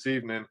mats this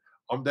evening,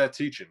 I'm there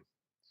teaching.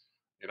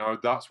 You know,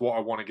 that's what I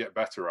want to get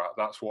better at.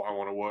 That's what I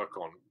want to work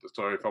on.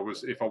 So if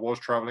I was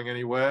traveling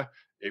anywhere,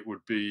 it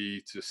would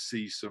be to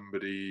see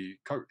somebody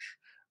coach.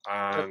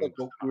 And Like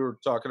what we were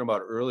talking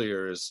about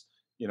earlier is,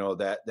 you know,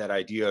 that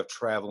idea of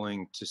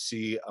traveling to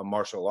see a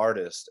martial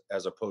artist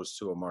as opposed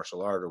to a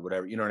martial art or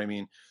whatever, you know what I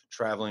mean?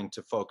 Traveling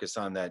to focus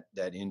on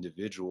that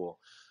individual.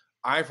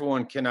 I, for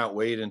one, cannot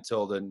wait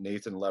until the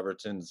Nathan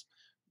Leverton's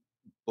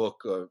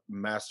book,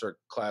 Master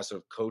Class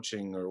of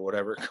Coaching or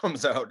whatever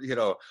comes out. You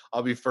know,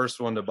 I'll be first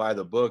one to buy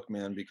the book,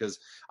 man, because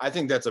I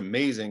think that's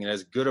amazing. And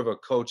as good of a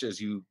coach as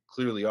you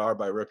clearly are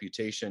by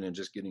reputation and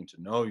just getting to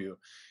know you,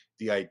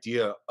 the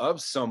idea of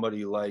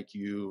somebody like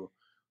you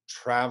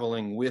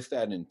traveling with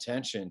that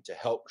intention to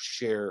help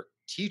share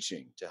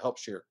teaching, to help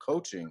share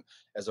coaching,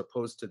 as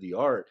opposed to the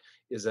art,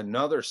 is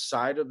another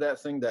side of that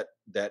thing that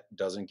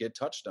doesn't get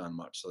touched on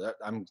much. So that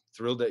I'm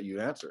thrilled that you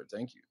answered.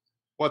 Thank you.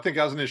 well, I think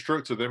as an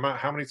instructor,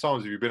 how many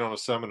times have you been on a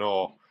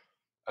seminar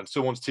and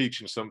someone's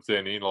teaching something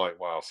and you're like,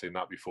 wow, I've seen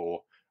that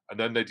before. And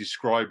then they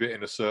describe it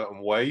in a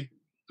certain way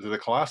to the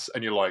class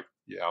and you're like,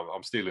 yeah,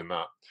 I'm stealing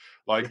that.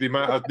 Like the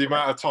amount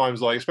of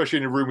times, like, especially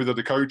in a room with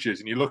other coaches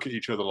and you look at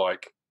each other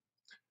like,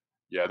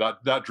 yeah,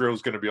 that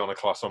drill's going to be on a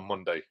class on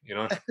Monday, you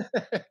know?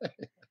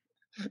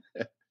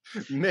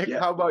 Mick,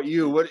 Yeah. how about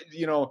you? What,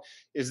 you know,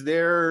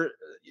 do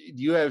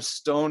you have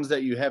stones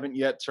that you haven't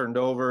yet turned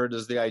over?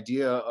 Does the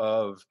idea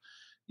of,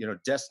 you know,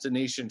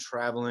 destination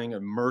traveling,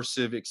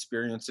 immersive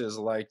experiences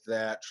like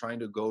that, trying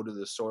to go to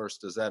the source,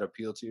 does that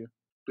appeal to you?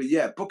 But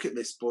yeah, bucket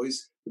list,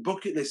 boys. The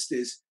bucket list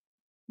is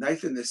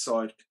Nathan this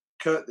side,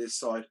 Kurt this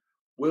side,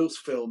 Will's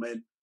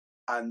filming,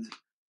 and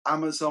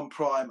Amazon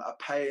Prime are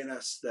paying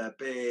us the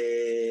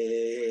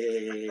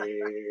big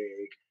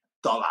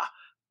dollar.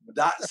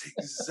 That's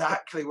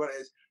exactly what it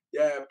is.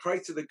 Yeah, pray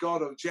to the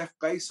God of Jeff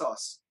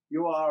Bezos.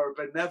 You are a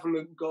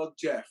benevolent God,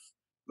 Jeff.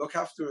 Look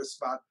after us,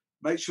 man.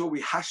 Make sure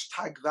we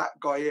hashtag that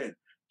guy in.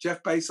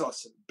 Jeff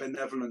Bezos,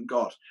 benevolent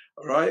God.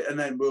 All right, and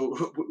then we'll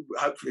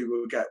hopefully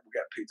we'll get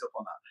picked up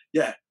on that.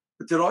 Yeah.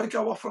 But did I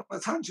go off on a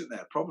tangent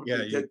there? Probably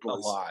did, boys.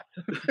 A lot.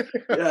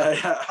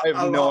 yeah, I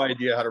have no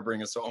idea how to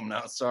bring us home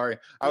now. Sorry.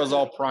 I was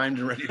all primed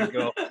and ready to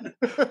go.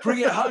 Bring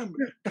it home.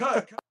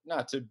 Kurt.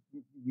 Not to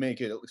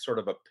make it sort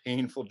of a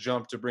painful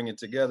jump to bring it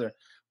together,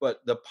 but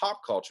the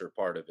pop culture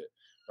part of it,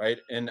 right?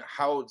 And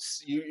how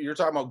you're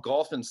talking about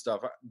golf and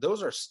stuff.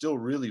 Those are still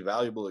really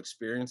valuable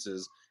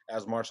experiences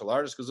as martial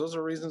artists, because those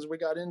are reasons we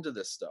got into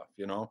this stuff,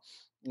 you know?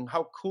 And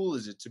how cool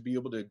is it to be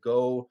able to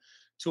go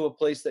to a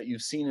place that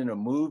you've seen in a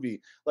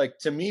movie? Like,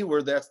 to me,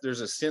 where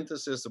there's a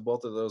synthesis of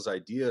both of those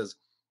ideas.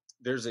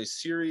 There's a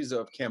series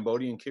of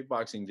Cambodian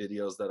kickboxing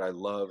videos that I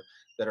love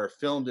that are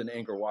filmed in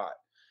Angkor Wat.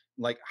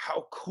 Like,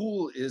 how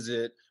cool is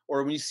it?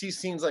 Or when you see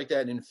scenes like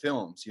that in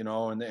films, you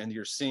know, and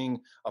you're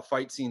seeing a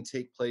fight scene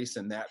take place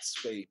in that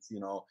space, you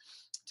know,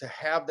 to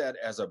have that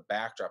as a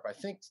backdrop. I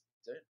think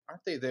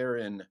aren't they there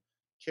in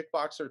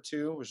Kickboxer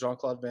 2 with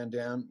Jean-Claude Van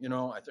Damme,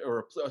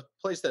 or a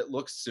place that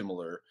looks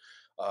similar,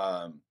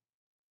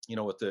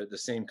 with the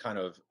same kind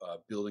of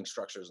building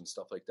structures and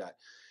stuff like that.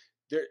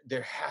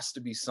 There has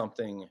to be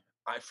something,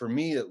 for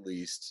me at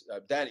least,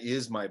 that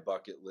is my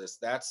bucket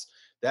list. That's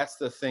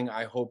the thing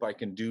I hope I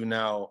can do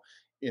now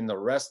in the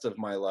rest of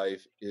my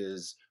life,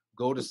 is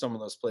go to some of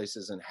those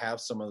places and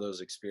have some of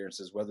those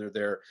experiences, whether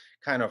they're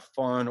kind of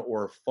fun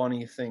or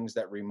funny things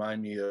that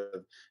remind me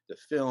of the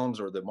films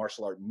or the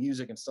martial art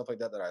music and stuff like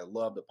that I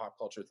love, the pop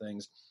culture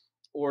things,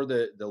 or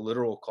the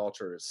literal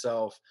culture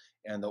itself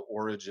and the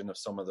origin of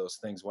some of those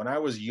things. When I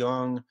was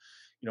young,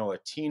 a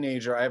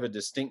teenager, I have a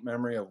distinct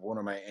memory of one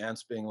of my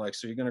aunts being like,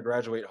 "So you're going to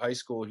graduate high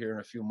school here in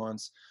a few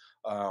months.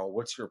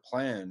 What's your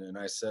plan?" And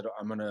I said,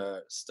 "I'm going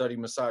to study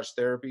massage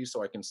therapy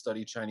so I can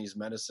study Chinese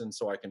medicine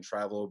so I can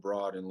travel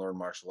abroad and learn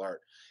martial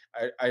art."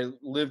 I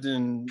lived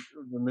in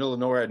the middle of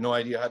nowhere. I had no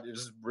idea this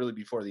is really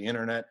before the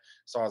internet.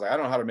 So I was like, I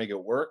don't know how to make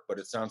it work, but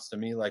it sounds to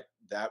me like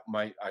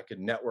I could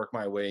network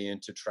my way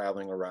into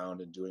traveling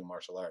around and doing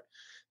martial art.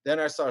 Then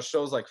I saw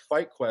shows like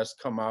Fight Quest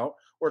come out,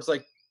 where it's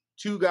like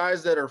two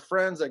guys that are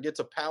friends that get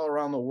to pal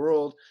around the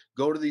world,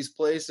 go to these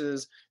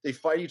places, they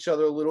fight each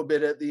other a little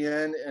bit at the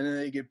end, and then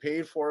they get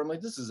paid for it. I'm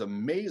like, this is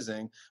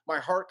amazing. My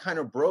heart kind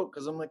of broke,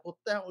 because I'm like, well,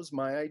 that was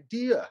my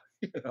idea,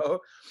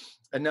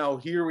 And now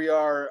here we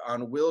are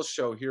on Will's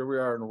show. Here we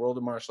are in the world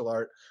of martial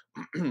art,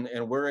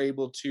 and we're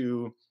able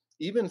to,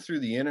 even through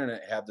the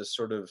internet, have this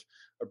sort of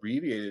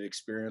abbreviated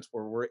experience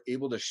where we're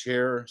able to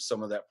share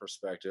some of that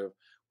perspective.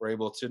 We're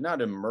able to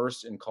not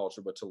immerse in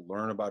culture, but to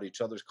learn about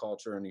each other's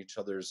culture and each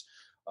other's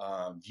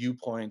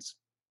viewpoints.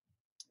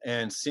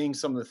 And seeing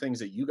some of the things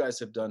that you guys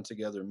have done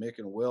together, Mick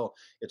and Will,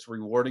 it's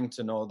rewarding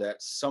to know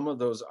that some of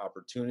those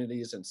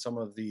opportunities and some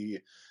of the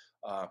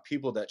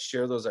people that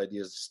share those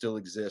ideas still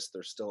exist.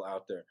 They're still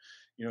out there.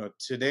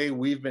 Today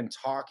we've been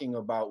talking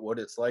about what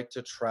it's like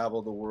to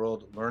travel the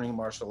world, learning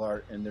martial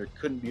art, and there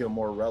couldn't be a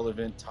more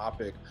relevant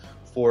topic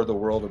for the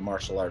World of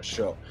Martial Arts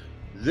show.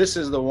 This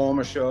is the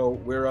WOMA Show.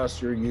 We're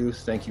us, your youth.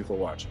 Thank you for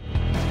watching.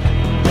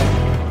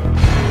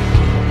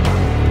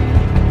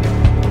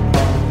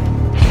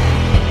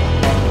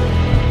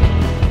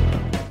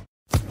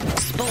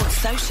 Sports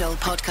Social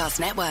Podcast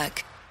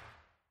Network.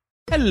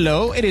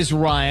 Hello, it is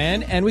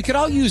Ryan, and we could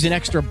all use an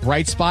extra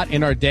bright spot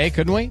in our day,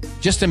 couldn't we?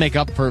 Just to make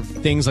up for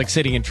things like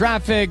sitting in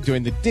traffic,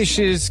 doing the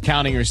dishes,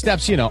 counting your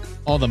steps,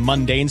 all the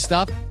mundane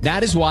stuff.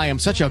 That is why I'm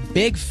such a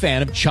big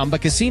fan of Chumba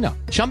Casino.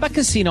 Chumba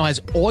Casino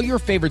has all your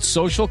favorite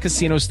social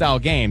casino-style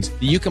games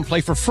that you can play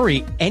for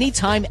free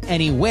anytime,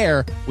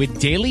 anywhere with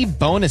daily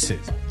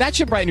bonuses. That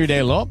should brighten your day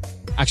a little.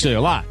 Actually,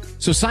 a lot.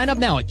 So sign up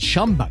now at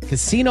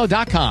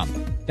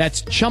ChumbaCasino.com.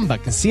 That's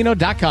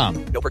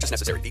ChumbaCasino.com. No purchase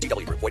necessary.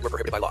 VGW Group. Void where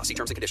prohibited by law. See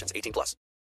terms and conditions. 18+.